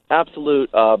was an absolute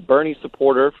Bernie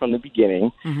supporter from the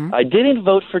beginning. Mm-hmm. I didn't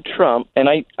vote for Trump, and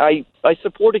I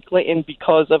supported Clinton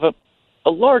because of a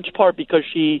large part because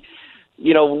she,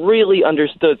 really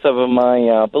understood some of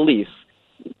my beliefs.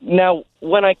 Now,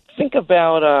 when I think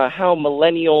about how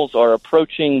millennials are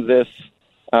approaching this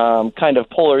kind of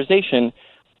polarization,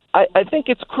 I think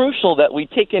it's crucial that we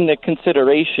take into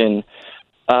consideration,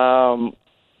 we're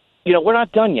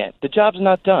not done yet. The job's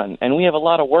not done, and we have a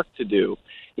lot of work to do.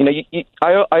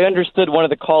 I understood one of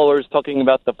the callers talking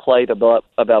about the plight about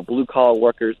blue-collar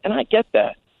workers, and I get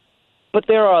that. But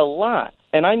there are a lot,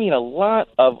 and I mean a lot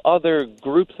of other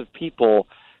groups of people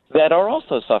that are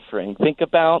also suffering. Think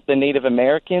about the Native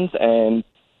Americans and,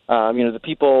 the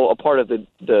people a part of the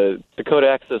Dakota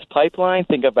Access Pipeline.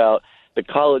 Think about the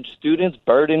college students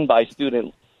burdened by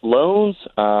student loans.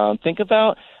 Think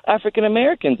about African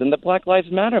Americans and the Black Lives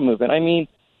Matter movement. I mean,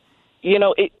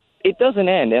 it doesn't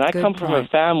end. And I come from a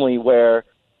family where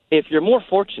if you're more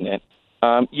fortunate,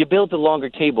 you build a longer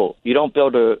table. You don't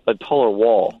build a taller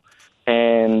wall.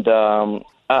 And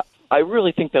I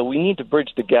really think that we need to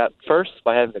bridge the gap first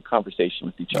by having a conversation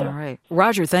with each other. All right.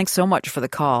 Roger, thanks so much for the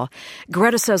call.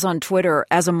 Greta says on Twitter,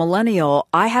 as a millennial,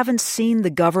 I haven't seen the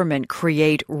government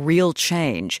create real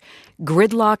change.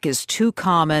 Gridlock is too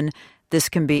common. This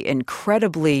can be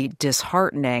incredibly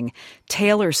disheartening.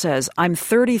 Taylor says, I'm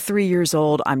 33 years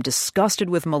old. I'm disgusted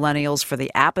with millennials for the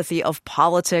apathy of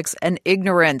politics and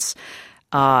ignorance.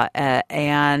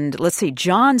 And let's see,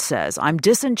 John says, I'm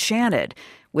disenchanted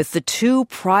with the two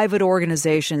private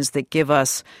organizations that give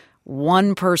us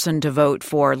one person to vote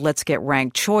for. Let's get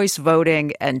ranked choice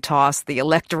voting and toss the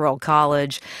Electoral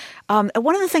College. One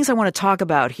of the things I want to talk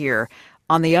about here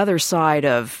on the other side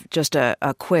of just a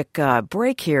quick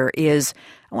break here is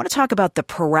I want to talk about the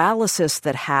paralysis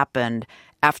that happened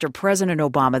after President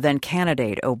Obama, then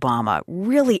candidate Obama,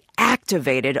 really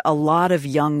activated a lot of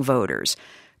young voters,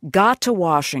 got to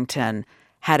Washington,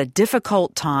 had a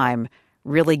difficult time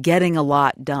really getting a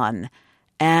lot done,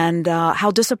 and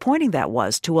how disappointing that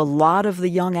was to a lot of the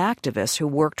young activists who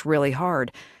worked really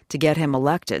hard to get him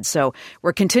elected. So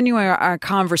we're continuing our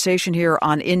conversation here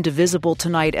on Indivisible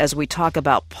tonight as we talk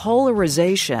about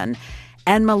polarization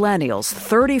and millennials,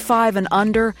 35 and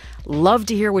under. Love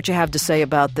to hear what you have to say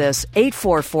about this.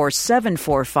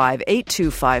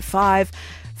 844-745-8255.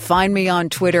 Find me on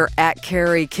Twitter at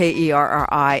Kerry,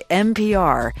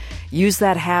 KERRIMPR. Use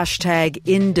that hashtag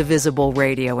Indivisible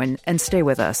Radio and stay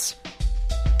with us.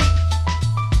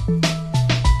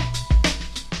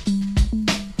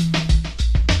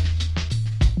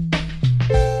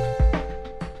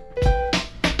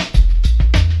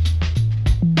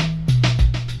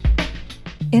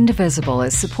 Indivisible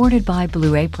is supported by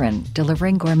Blue Apron,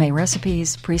 delivering gourmet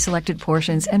recipes, pre-selected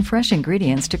portions, and fresh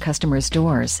ingredients to customers'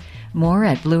 doors. More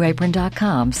at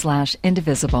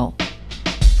blueapron.com/indivisible.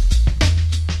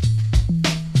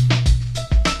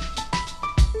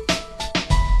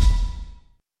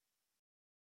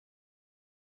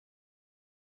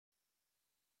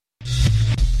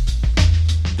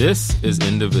 This is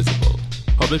Indivisible,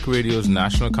 Public Radio's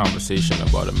national conversation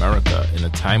about America in a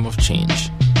time of change.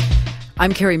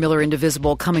 I'm Carrie Miller,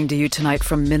 Indivisible, coming to you tonight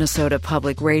from Minnesota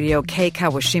Public Radio. Kay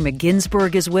Kawashima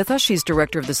Ginsburg is with us. She's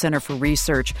director of the Center for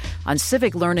Research on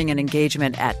Civic Learning and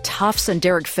Engagement at Tufts. And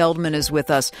Derek Feldman is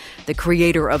with us, the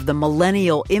creator of the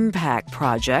Millennial Impact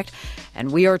Project.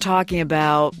 And we are talking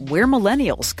about where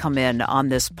millennials come in on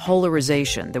this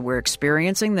polarization that we're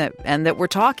experiencing and that we're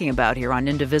talking about here on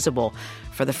Indivisible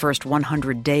for the first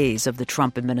 100 days of the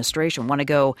Trump administration. I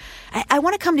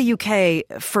want to come to UK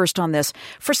first on this.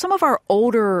 For some of our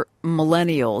older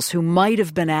millennials who might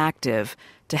have been active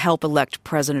to help elect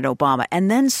President Obama and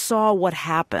then saw what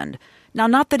happened. Now,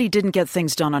 not that he didn't get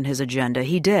things done on his agenda.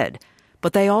 He did.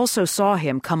 But they also saw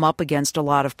him come up against a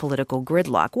lot of political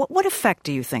gridlock. What effect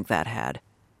do you think that had?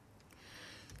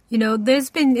 There's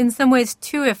been, in some ways,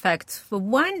 two effects.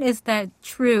 One is that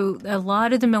true, a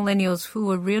lot of the millennials who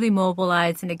were really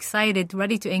mobilized and excited,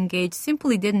 ready to engage,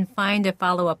 simply didn't find a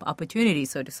follow-up opportunity,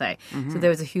 so to say. So there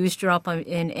was a huge drop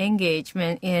in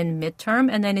engagement in midterm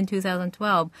and then in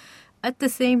 2012. At the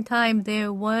same time,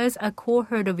 there was a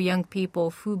cohort of young people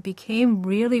who became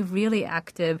really, really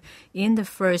active in the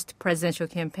first presidential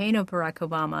campaign of Barack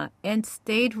Obama and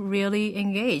stayed really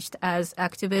engaged as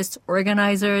activists,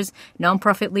 organizers,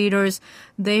 nonprofit leaders.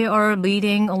 They are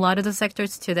leading a lot of the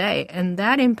sectors today, and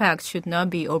that impact should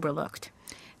not be overlooked.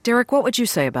 Derek, what would you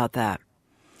say about that?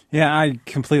 Yeah, I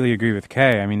completely agree with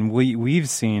Kay. I mean, we've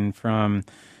seen from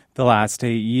the last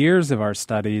 8 years of our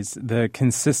studies the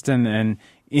consistent and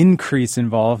increased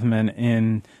involvement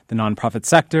in the nonprofit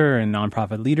sector and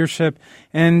nonprofit leadership.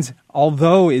 And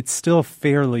although it's still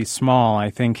fairly small,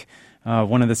 I think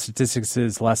one of the statistics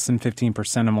is less than 15%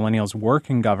 of millennials work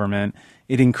in government.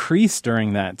 It increased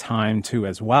during that time, too,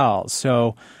 as well.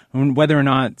 So whether or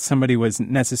not somebody was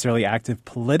necessarily active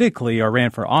politically or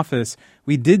ran for office,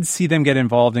 we did see them get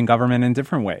involved in government in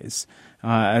different ways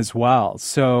as well.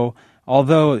 So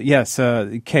although, yes,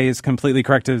 Kay is completely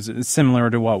correct, is similar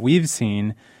to what we've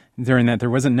seen during that there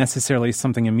wasn't necessarily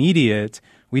something immediate,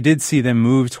 we did see them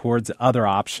move towards other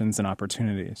options and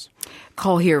opportunities.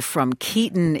 Call here from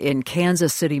Keaton in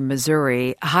Kansas City,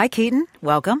 Missouri. Hi, Keaton.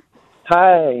 Welcome.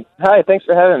 Hi. Thanks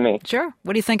for having me. Sure.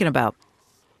 What are you thinking about?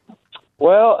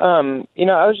 Well, I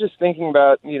was just thinking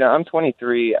about, I'm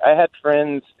 23. I had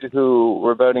friends who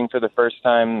were voting for the first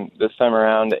time this time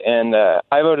around, and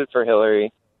I voted for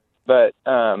Hillary. But,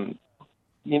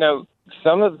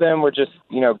 some of them were just,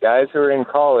 guys who were in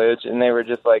college, and they were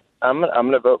just like, I'm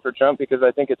going to vote for Trump because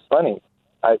I think it's funny.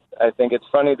 I think it's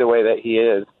funny the way that he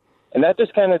is. And that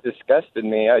just kind of disgusted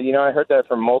me. I heard that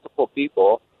from multiple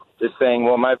people just saying,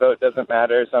 well, my vote doesn't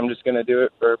matter, so I'm just going to do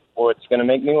it for what's going to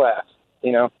make me laugh,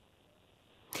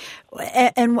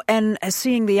 And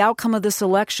seeing the outcome of this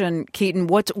election, Keaton,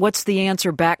 what's the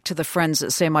answer back to the friends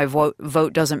that say my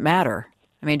vote doesn't matter?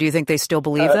 I mean, do you think they still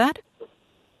believe that?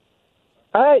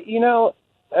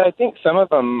 I think some of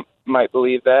them might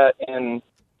believe that. And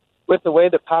with the way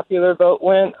the popular vote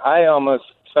went, I almost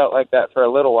felt like that for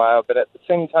a little while. But at the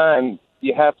same time,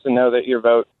 you have to know that your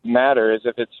vote matters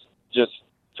if it's just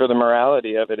for the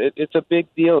morality of it. It's a big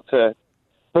deal to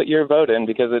put your vote in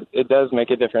because it does make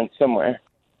a difference somewhere.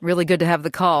 Really good to have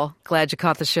the call. Glad you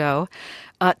caught the show.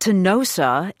 To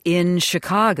Nosa in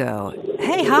Chicago.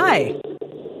 Hey, hi.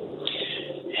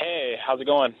 Hey, how's it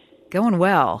going? Going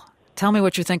well. Tell me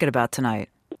what you're thinking about tonight.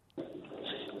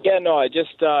 Yeah, no, I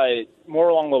just more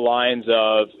along the lines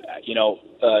of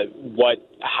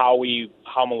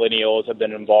how millennials have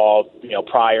been involved,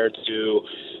 prior to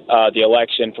the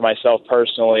election. For myself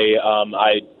personally,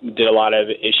 I did a lot of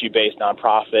issue-based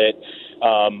nonprofit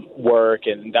work,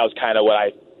 and that was kind of what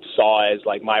I saw as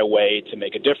like my way to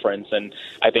make a difference. And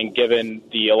I think given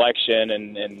the election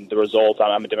and the results,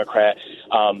 I'm a Democrat.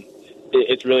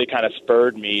 It's really kind of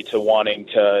spurred me to wanting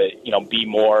to, be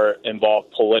more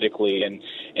involved politically and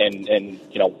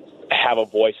have a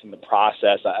voice in the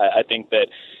process. I think that,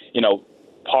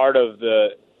 part of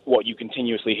what you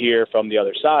continuously hear from the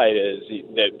other side is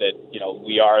that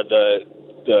we are the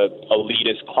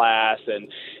elitist class and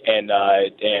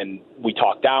we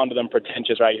talk down to them,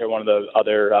 pretentious, right? You hear one of the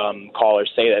other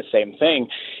callers say that same thing.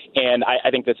 And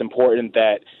I think that's important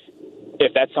that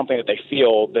if that's something that they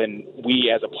feel, then we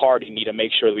as a party need to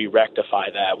make sure that we rectify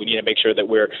that. We need to make sure that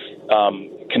we're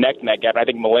connecting that gap. And I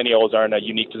think millennials are in a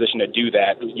unique position to do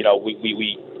that.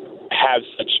 We have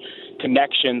such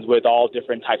connections with all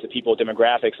different types of people,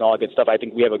 demographics, and all that good stuff. I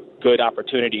think we have a good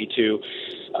opportunity to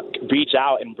reach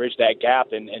out and bridge that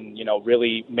gap and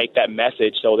really make that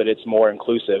message so that it's more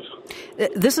inclusive.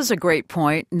 This is a great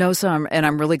point, Nosa, and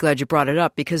I'm really glad you brought it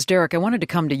up because, Derek, I wanted to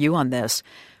come to you on this.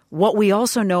 What we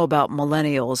also know about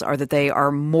millennials are that they are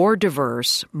more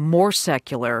diverse, more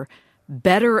secular,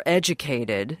 better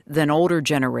educated than older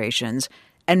generations,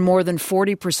 and more than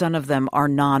 40% of them are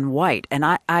non-white. And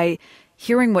I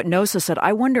hearing what Nosa said,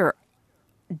 I wonder,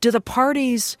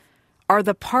 are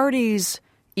the parties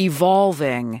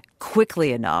evolving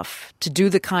quickly enough to do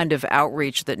the kind of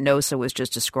outreach that Nosa was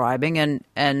just describing and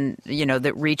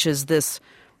that reaches this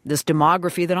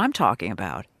demography that I'm talking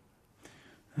about?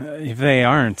 If they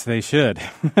aren't, they should.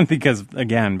 Because,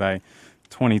 again, by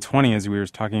 2020, as we were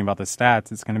talking about the stats,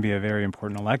 it's going to be a very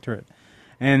important electorate.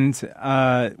 And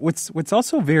what's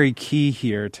also very key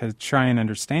here to try and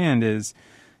understand is,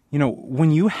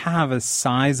 when you have a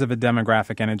size of a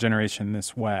demographic and a generation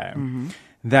this way,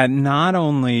 that not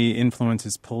only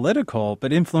influences political,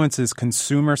 but influences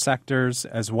consumer sectors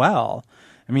as well.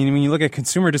 I mean, when you look at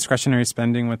consumer discretionary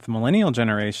spending with the millennial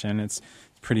generation, it's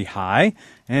pretty high.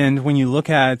 And when you look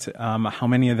at how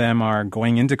many of them are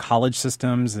going into college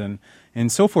systems and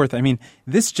so forth, I mean,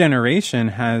 this generation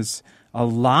has a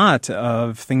lot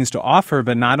of things to offer,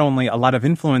 but not only a lot of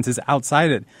influences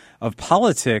outside of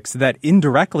politics that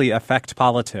indirectly affect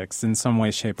politics in some way,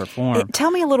 shape, or form.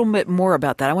 Tell me a little bit more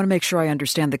about that. I want to make sure I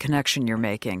understand the connection you're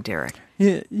making, Derek.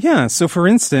 Yeah. So, for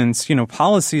instance,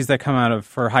 policies that come out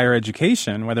for higher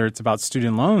education, whether it's about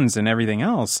student loans and everything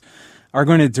else, are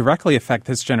going to directly affect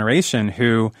this generation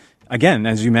who, again,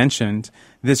 as you mentioned,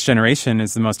 this generation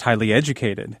is the most highly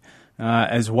educated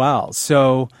as well.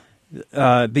 So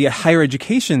the higher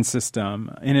education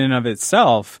system in and of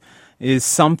itself is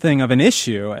something of an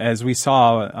issue, as we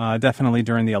saw definitely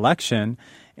during the election.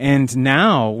 And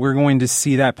now we're going to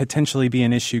see that potentially be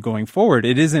an issue going forward.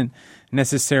 It isn't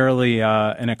necessarily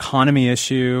an economy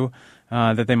issue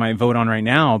that they might vote on right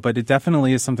now, but it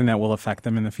definitely is something that will affect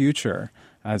them in the future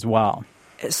as well.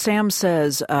 Sam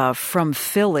says from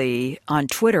Philly on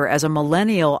Twitter, as a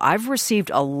millennial, I've received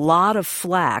a lot of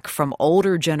flack from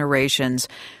older generations,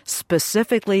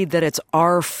 specifically that it's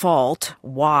our fault.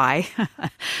 Why?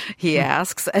 He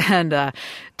asks. And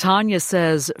Tanya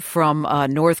says from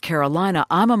North Carolina,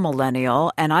 I'm a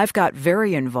millennial and I've got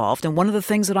very involved. And one of the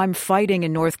things that I'm fighting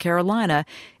in North Carolina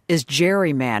is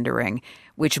gerrymandering,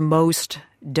 which most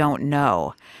don't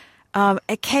know.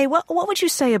 Kay, what would you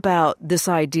say about this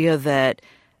idea that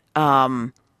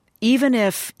even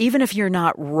if you're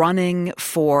not running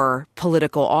for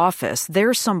political office,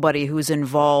 there's somebody who's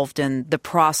involved in the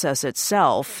process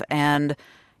itself, and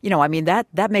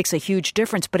that makes a huge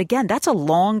difference. But again, that's a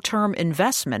long-term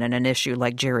investment in an issue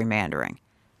like gerrymandering.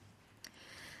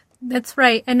 That's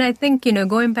right. And I think,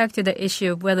 going back to the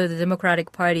issue of whether the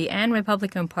Democratic Party and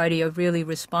Republican Party are really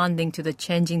responding to the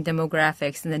changing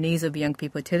demographics and the needs of young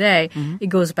people today, it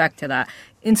goes back to that.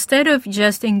 Instead of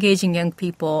just engaging young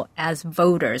people as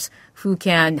voters who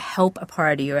can help a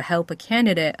party or help a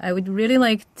candidate, I would really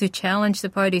like to challenge the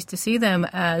parties to see them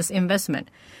as investment,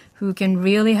 who can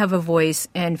really have a voice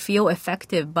and feel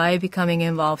effective by becoming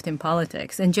involved in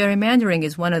politics. And gerrymandering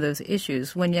is one of those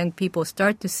issues. When young people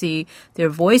start to see their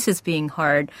voices being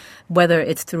heard, whether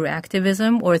it's through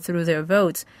activism or through their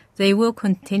votes, they will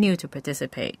continue to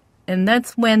participate. And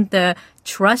that's when the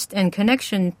trust and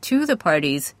connection to the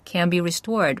parties can be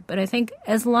restored. But I think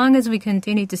as long as we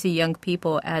continue to see young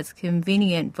people as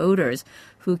convenient voters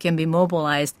who can be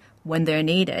mobilized when they're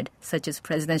needed, such as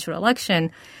presidential election,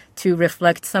 to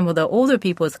reflect some of the older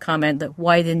people's comment that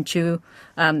why didn't you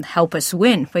help us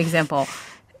win, for example.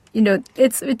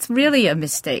 It's really a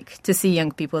mistake to see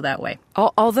young people that way.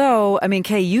 Although,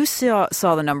 Kay, you saw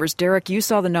the numbers. Derek, you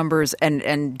saw the numbers.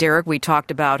 And Derek, we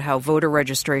talked about how voter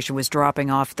registration was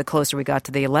dropping off the closer we got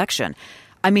to the election.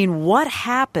 What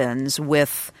happens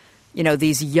with,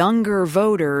 these younger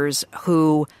voters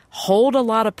who hold a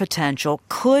lot of potential,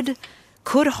 could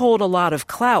hold a lot of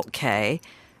clout, Kay,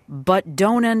 but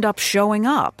don't end up showing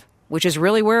up, which is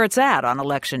really where it's at on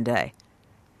Election Day?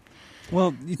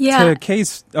 Well, to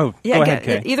Kay's... Oh, go ahead,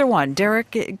 Kay. Either one.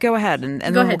 Derek, go ahead, and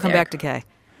then we'll come back to Kay.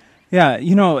 Yeah,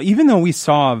 even though we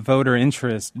saw voter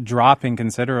interest dropping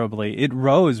considerably, it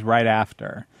rose right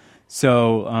after.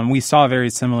 So we saw very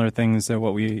similar things to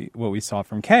what we saw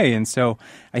from Kay. And so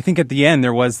I think at the end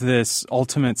there was this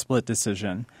ultimate split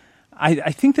decision.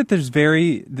 I think that there's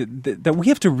that we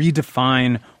have to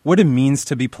redefine what it means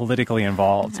to be politically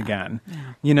involved again.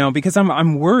 Yeah. Because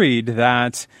I'm worried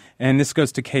that, and this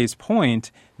goes to Kay's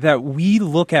point, that we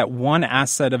look at one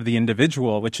asset of the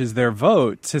individual, which is their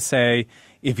vote, to say,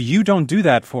 if you don't do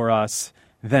that for us,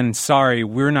 then sorry,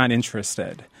 we're not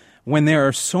interested. When there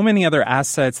are so many other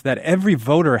assets that every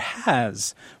voter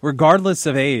has, regardless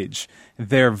of age,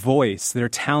 their voice, their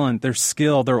talent, their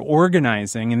skill, their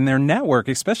organizing, and their network,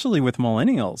 especially with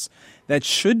millennials, that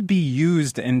should be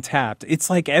used and tapped. It's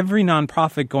like every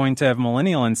nonprofit going to have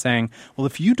millennial and saying, well,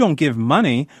 if you don't give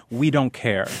money, we don't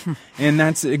care. And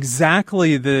that's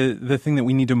exactly the thing that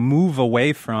we need to move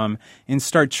away from and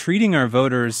start treating our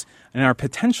voters and our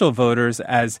potential voters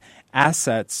as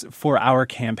assets for our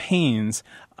campaigns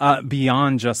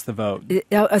beyond just the vote.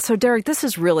 So, Derek, this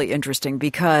is really interesting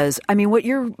because, what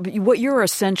you're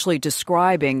essentially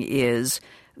describing is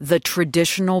the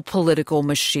traditional political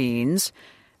machines,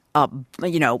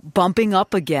 bumping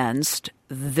up against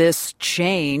this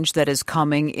change that is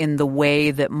coming in the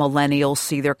way that millennials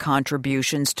see their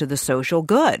contributions to the social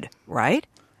good, right?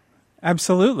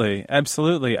 Absolutely.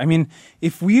 Absolutely.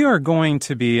 If we are going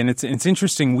to be, and it's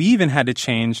interesting, we even had to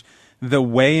change the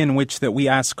way in which that we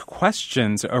ask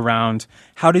questions around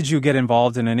how did you get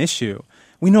involved in an issue.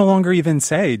 we no longer even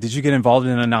say, did you get involved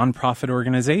in a nonprofit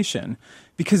organization?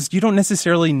 Because you don't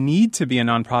necessarily need to be a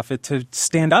nonprofit to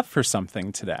stand up for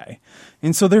something today.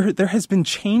 And so there has been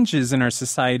changes in our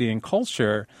society and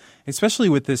culture, especially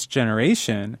with this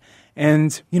generation.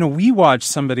 And, we watched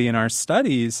somebody in our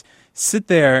studies sit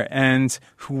there and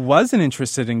who wasn't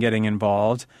interested in getting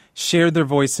involved, shared their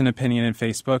voice and opinion in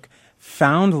Facebook,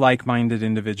 found like-minded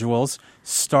individuals,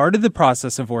 started the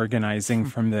process of organizing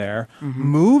from there,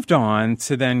 moved on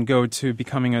to then go to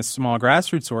becoming a small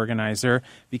grassroots organizer,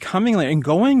 and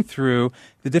going through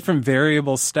the different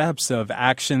variable steps of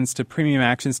actions to premium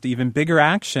actions to even bigger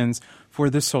actions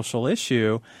for this social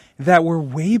issue that were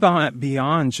way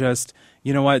beyond just,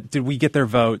 did we get their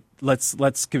vote?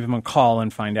 Let's give them a call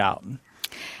and find out.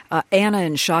 Anna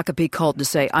in Shakopee called to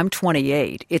say, I'm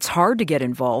 28. It's hard to get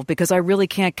involved because I really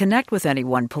can't connect with any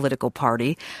one political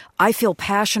party. I feel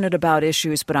passionate about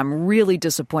issues, but I'm really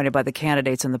disappointed by the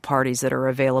candidates and the parties that are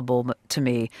available to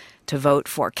me to vote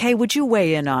for. Kay, would you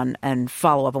weigh in on and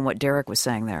follow up on what Derek was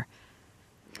saying there?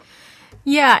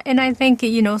 Yeah, and I think,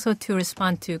 so to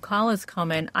respond to Carla's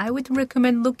comment, I would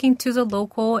recommend looking to the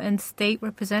local and state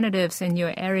representatives in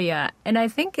your area. And I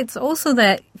think it's also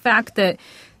the fact that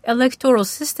electoral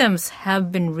systems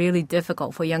have been really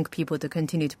difficult for young people to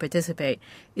continue to participate.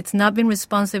 It's not been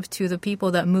responsive to the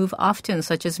people that move often,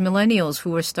 such as millennials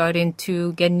who are starting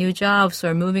to get new jobs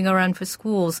or moving around for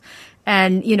schools.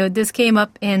 And, this came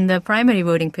up in the primary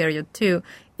voting period, too.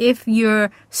 If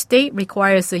your state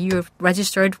requires that you're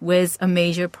registered with a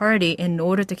major party in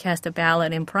order to cast a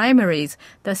ballot in primaries,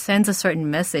 that sends a certain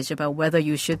message about whether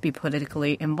you should be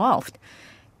politically involved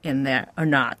in there or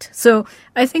not. So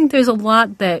I think there's a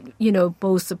lot that,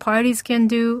 both the parties can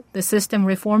do, the system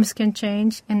reforms can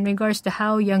change in regards to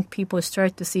how young people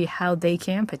start to see how they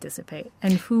can participate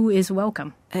and who is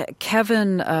welcome.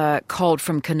 Kevin called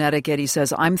from Connecticut. He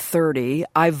says, I'm 30.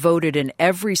 I've voted in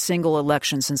every single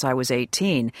election since I was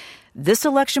 18. This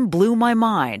election blew my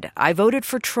mind. I voted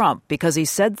for Trump because he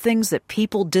said things that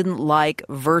people didn't like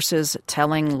versus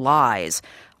telling lies.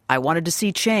 I wanted to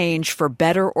see change for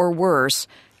better or worse.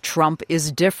 Trump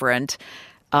is different.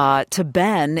 To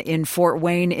Ben in Fort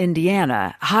Wayne,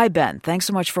 Indiana. Hi, Ben. Thanks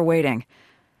so much for waiting.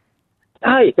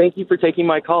 Hi. Thank you for taking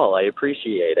my call. I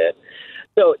appreciate it.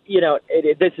 So,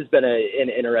 this has been an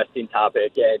interesting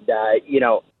topic. And,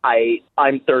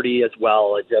 I'm 30 as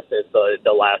well, just as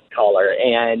the last caller.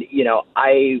 And,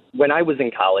 when I was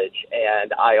in college,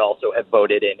 and I also have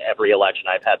voted in every election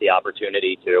I've had the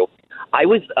opportunity to, I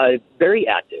was very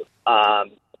active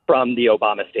from the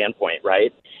Obama standpoint,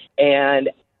 right? And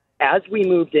as we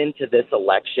moved into this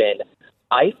election,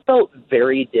 I felt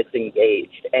very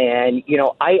disengaged. And,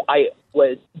 I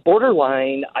was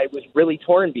borderline. I was really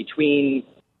torn between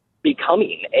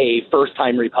becoming a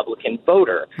first-time Republican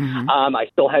voter. I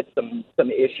still had some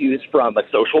issues from a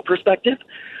social perspective,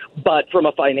 but from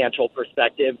a financial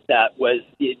perspective, that was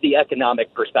the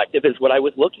economic perspective is what I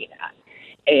was looking at.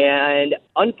 And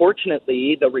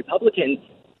unfortunately, the Republicans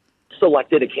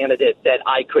selected a candidate that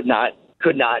I could not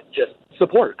just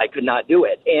support. I could not do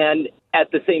it. And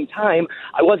at the same time,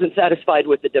 I wasn't satisfied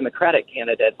with the Democratic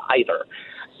candidate either.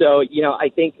 So, I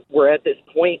think we're at this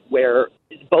point where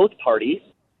both parties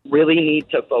really need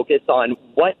to focus on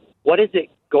what is it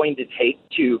going to take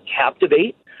to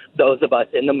captivate those of us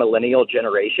in the millennial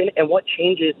generation, and what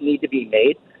changes need to be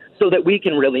made so that we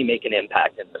can really make an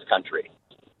impact in this country.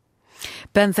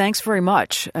 Ben, thanks very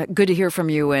much. Good to hear from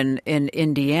you in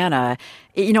Indiana.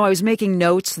 I was making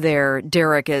notes there,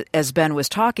 Derek, as Ben was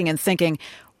talking and thinking,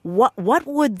 what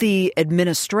would the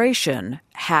administration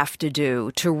have to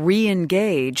do to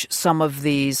re-engage some of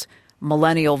these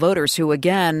millennial voters who,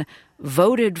 again,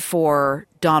 voted for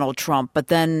Donald Trump, but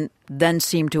then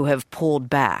seem to have pulled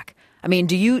back? I mean,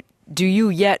 do you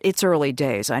yet, it's early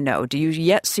days, I know, do you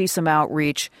yet see some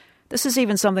outreach? This is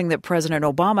even something that President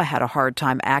Obama had a hard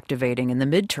time activating in the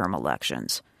midterm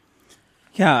elections.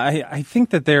 Yeah, I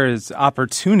think that there is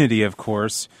opportunity, of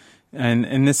course,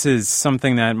 and this is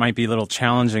something that might be a little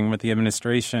challenging with the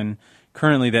administration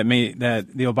currently that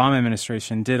the Obama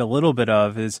administration did a little bit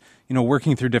of is,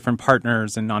 working through different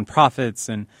partners and nonprofits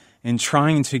and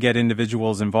trying to get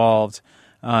individuals involved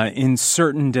in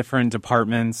certain different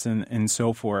departments and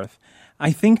so forth.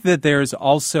 I think that there's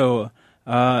also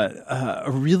a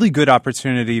really good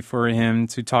opportunity for him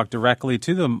to talk directly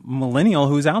to the millennial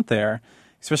who's out there,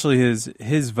 especially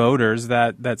his voters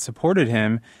that supported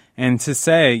him, and to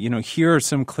say, here are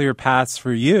some clear paths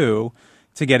for you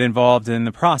to get involved in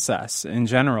the process in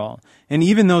general. And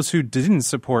even those who didn't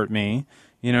support me,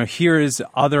 here is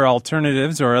other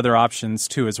alternatives or other options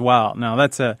too as well. Now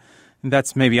that's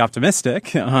That's maybe optimistic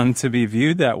to be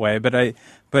viewed that way, but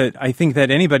I think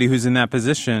that anybody who's in that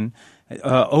position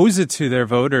owes it to their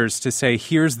voters to say,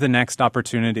 here's the next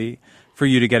opportunity for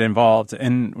you to get involved.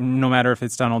 And no matter if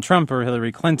it's Donald Trump or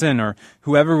Hillary Clinton or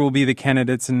whoever will be the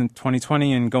candidates in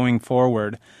 2020 and going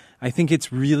forward, I think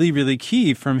it's really, really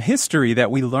key from history that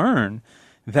we learn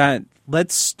that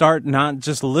let's start not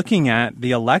just looking at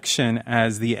the election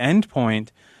as the end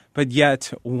point, but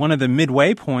yet one of the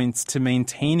midway points to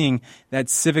maintaining that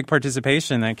civic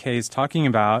participation that Kay is talking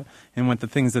about and what the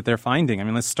things that they're finding. I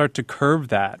mean, let's start to curb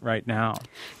that right now.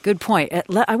 Good point.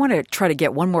 I want to try to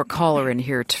get one more caller in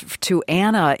here to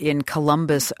Anna in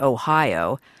Columbus,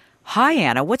 Ohio. Hi,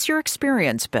 Anna. What's your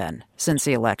experience been since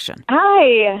the election?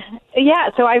 Hi.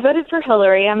 Yeah, so I voted for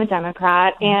Hillary. I'm a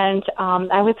Democrat, and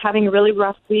I was having a really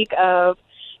rough week of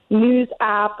news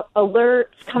app alerts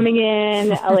coming in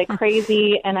like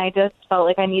crazy, and I just felt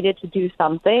like I needed to do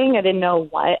something. I didn't know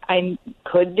what I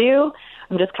could do.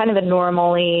 I'm just kind of a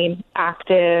normally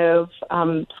active /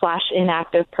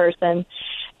 inactive person.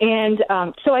 And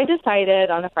so I decided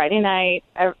on a Friday night,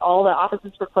 all the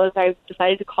offices were closed, I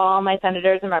decided to call my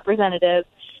senators and representatives,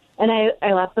 and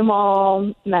I left them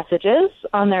all messages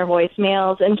on their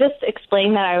voicemails and just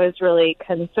explained that I was really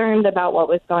concerned about what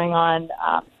was going on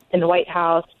in the White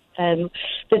House and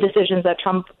the decisions that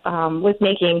Trump was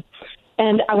making.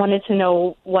 And I wanted to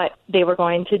know what they were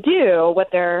going to do,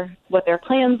 what their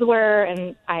plans were,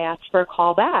 and I asked for a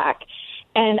call back.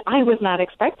 And I was not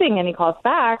expecting any calls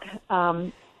back.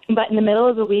 But in the middle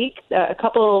of the week, a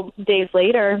couple days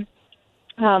later,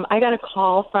 I got a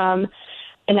call from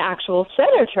an actual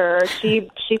senator.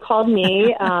 She called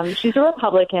me. She's a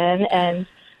Republican, and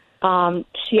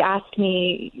she asked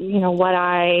me, what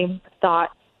I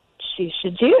thought she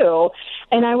should do.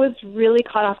 And I was really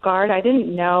caught off guard. I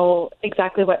didn't know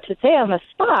exactly what to say on the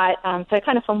spot, so I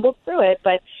kind of fumbled through it.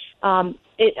 But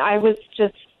I was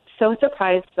just so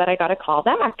surprised that I got a call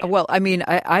back. Well, I mean,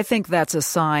 I think that's a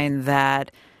sign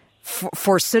that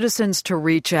for citizens to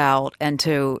reach out and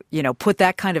to, put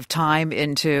that kind of time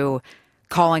into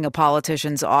calling a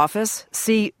politician's office.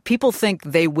 See, people think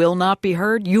they will not be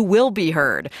heard. You will be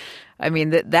heard. I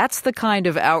mean, that's the kind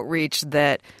of outreach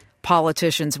that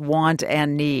politicians want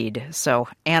and need. So,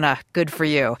 Anna, good for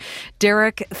you.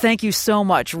 Derek, thank you so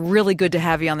much. Really good to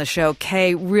have you on the show.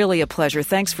 Kay, really a pleasure.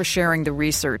 Thanks for sharing the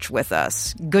research with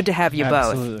us. Good to have you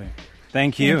both. Absolutely.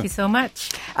 Thank you. Thank you so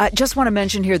much. Just want to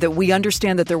mention here that we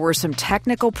understand that there were some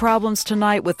technical problems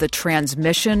tonight with the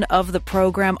transmission of the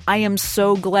program. I am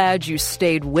so glad you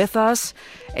stayed with us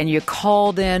and you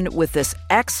called in with this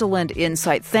excellent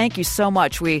insight. Thank you so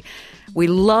much. We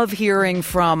love hearing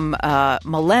from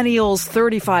millennials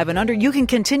 35 and under. You can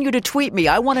continue to tweet me.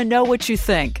 I want to know what you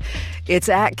think. It's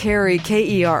at Kerry,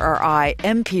 Kerri,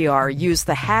 NPR. Use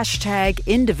the hashtag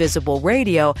Indivisible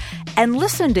Radio and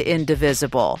listen to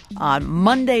Indivisible on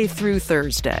Monday through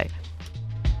Thursday.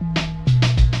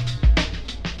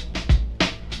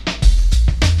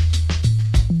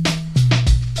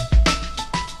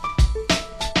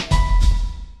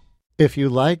 If you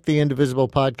like the Indivisible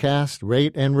podcast,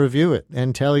 rate and review it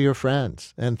and tell your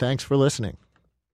friends. And thanks for listening.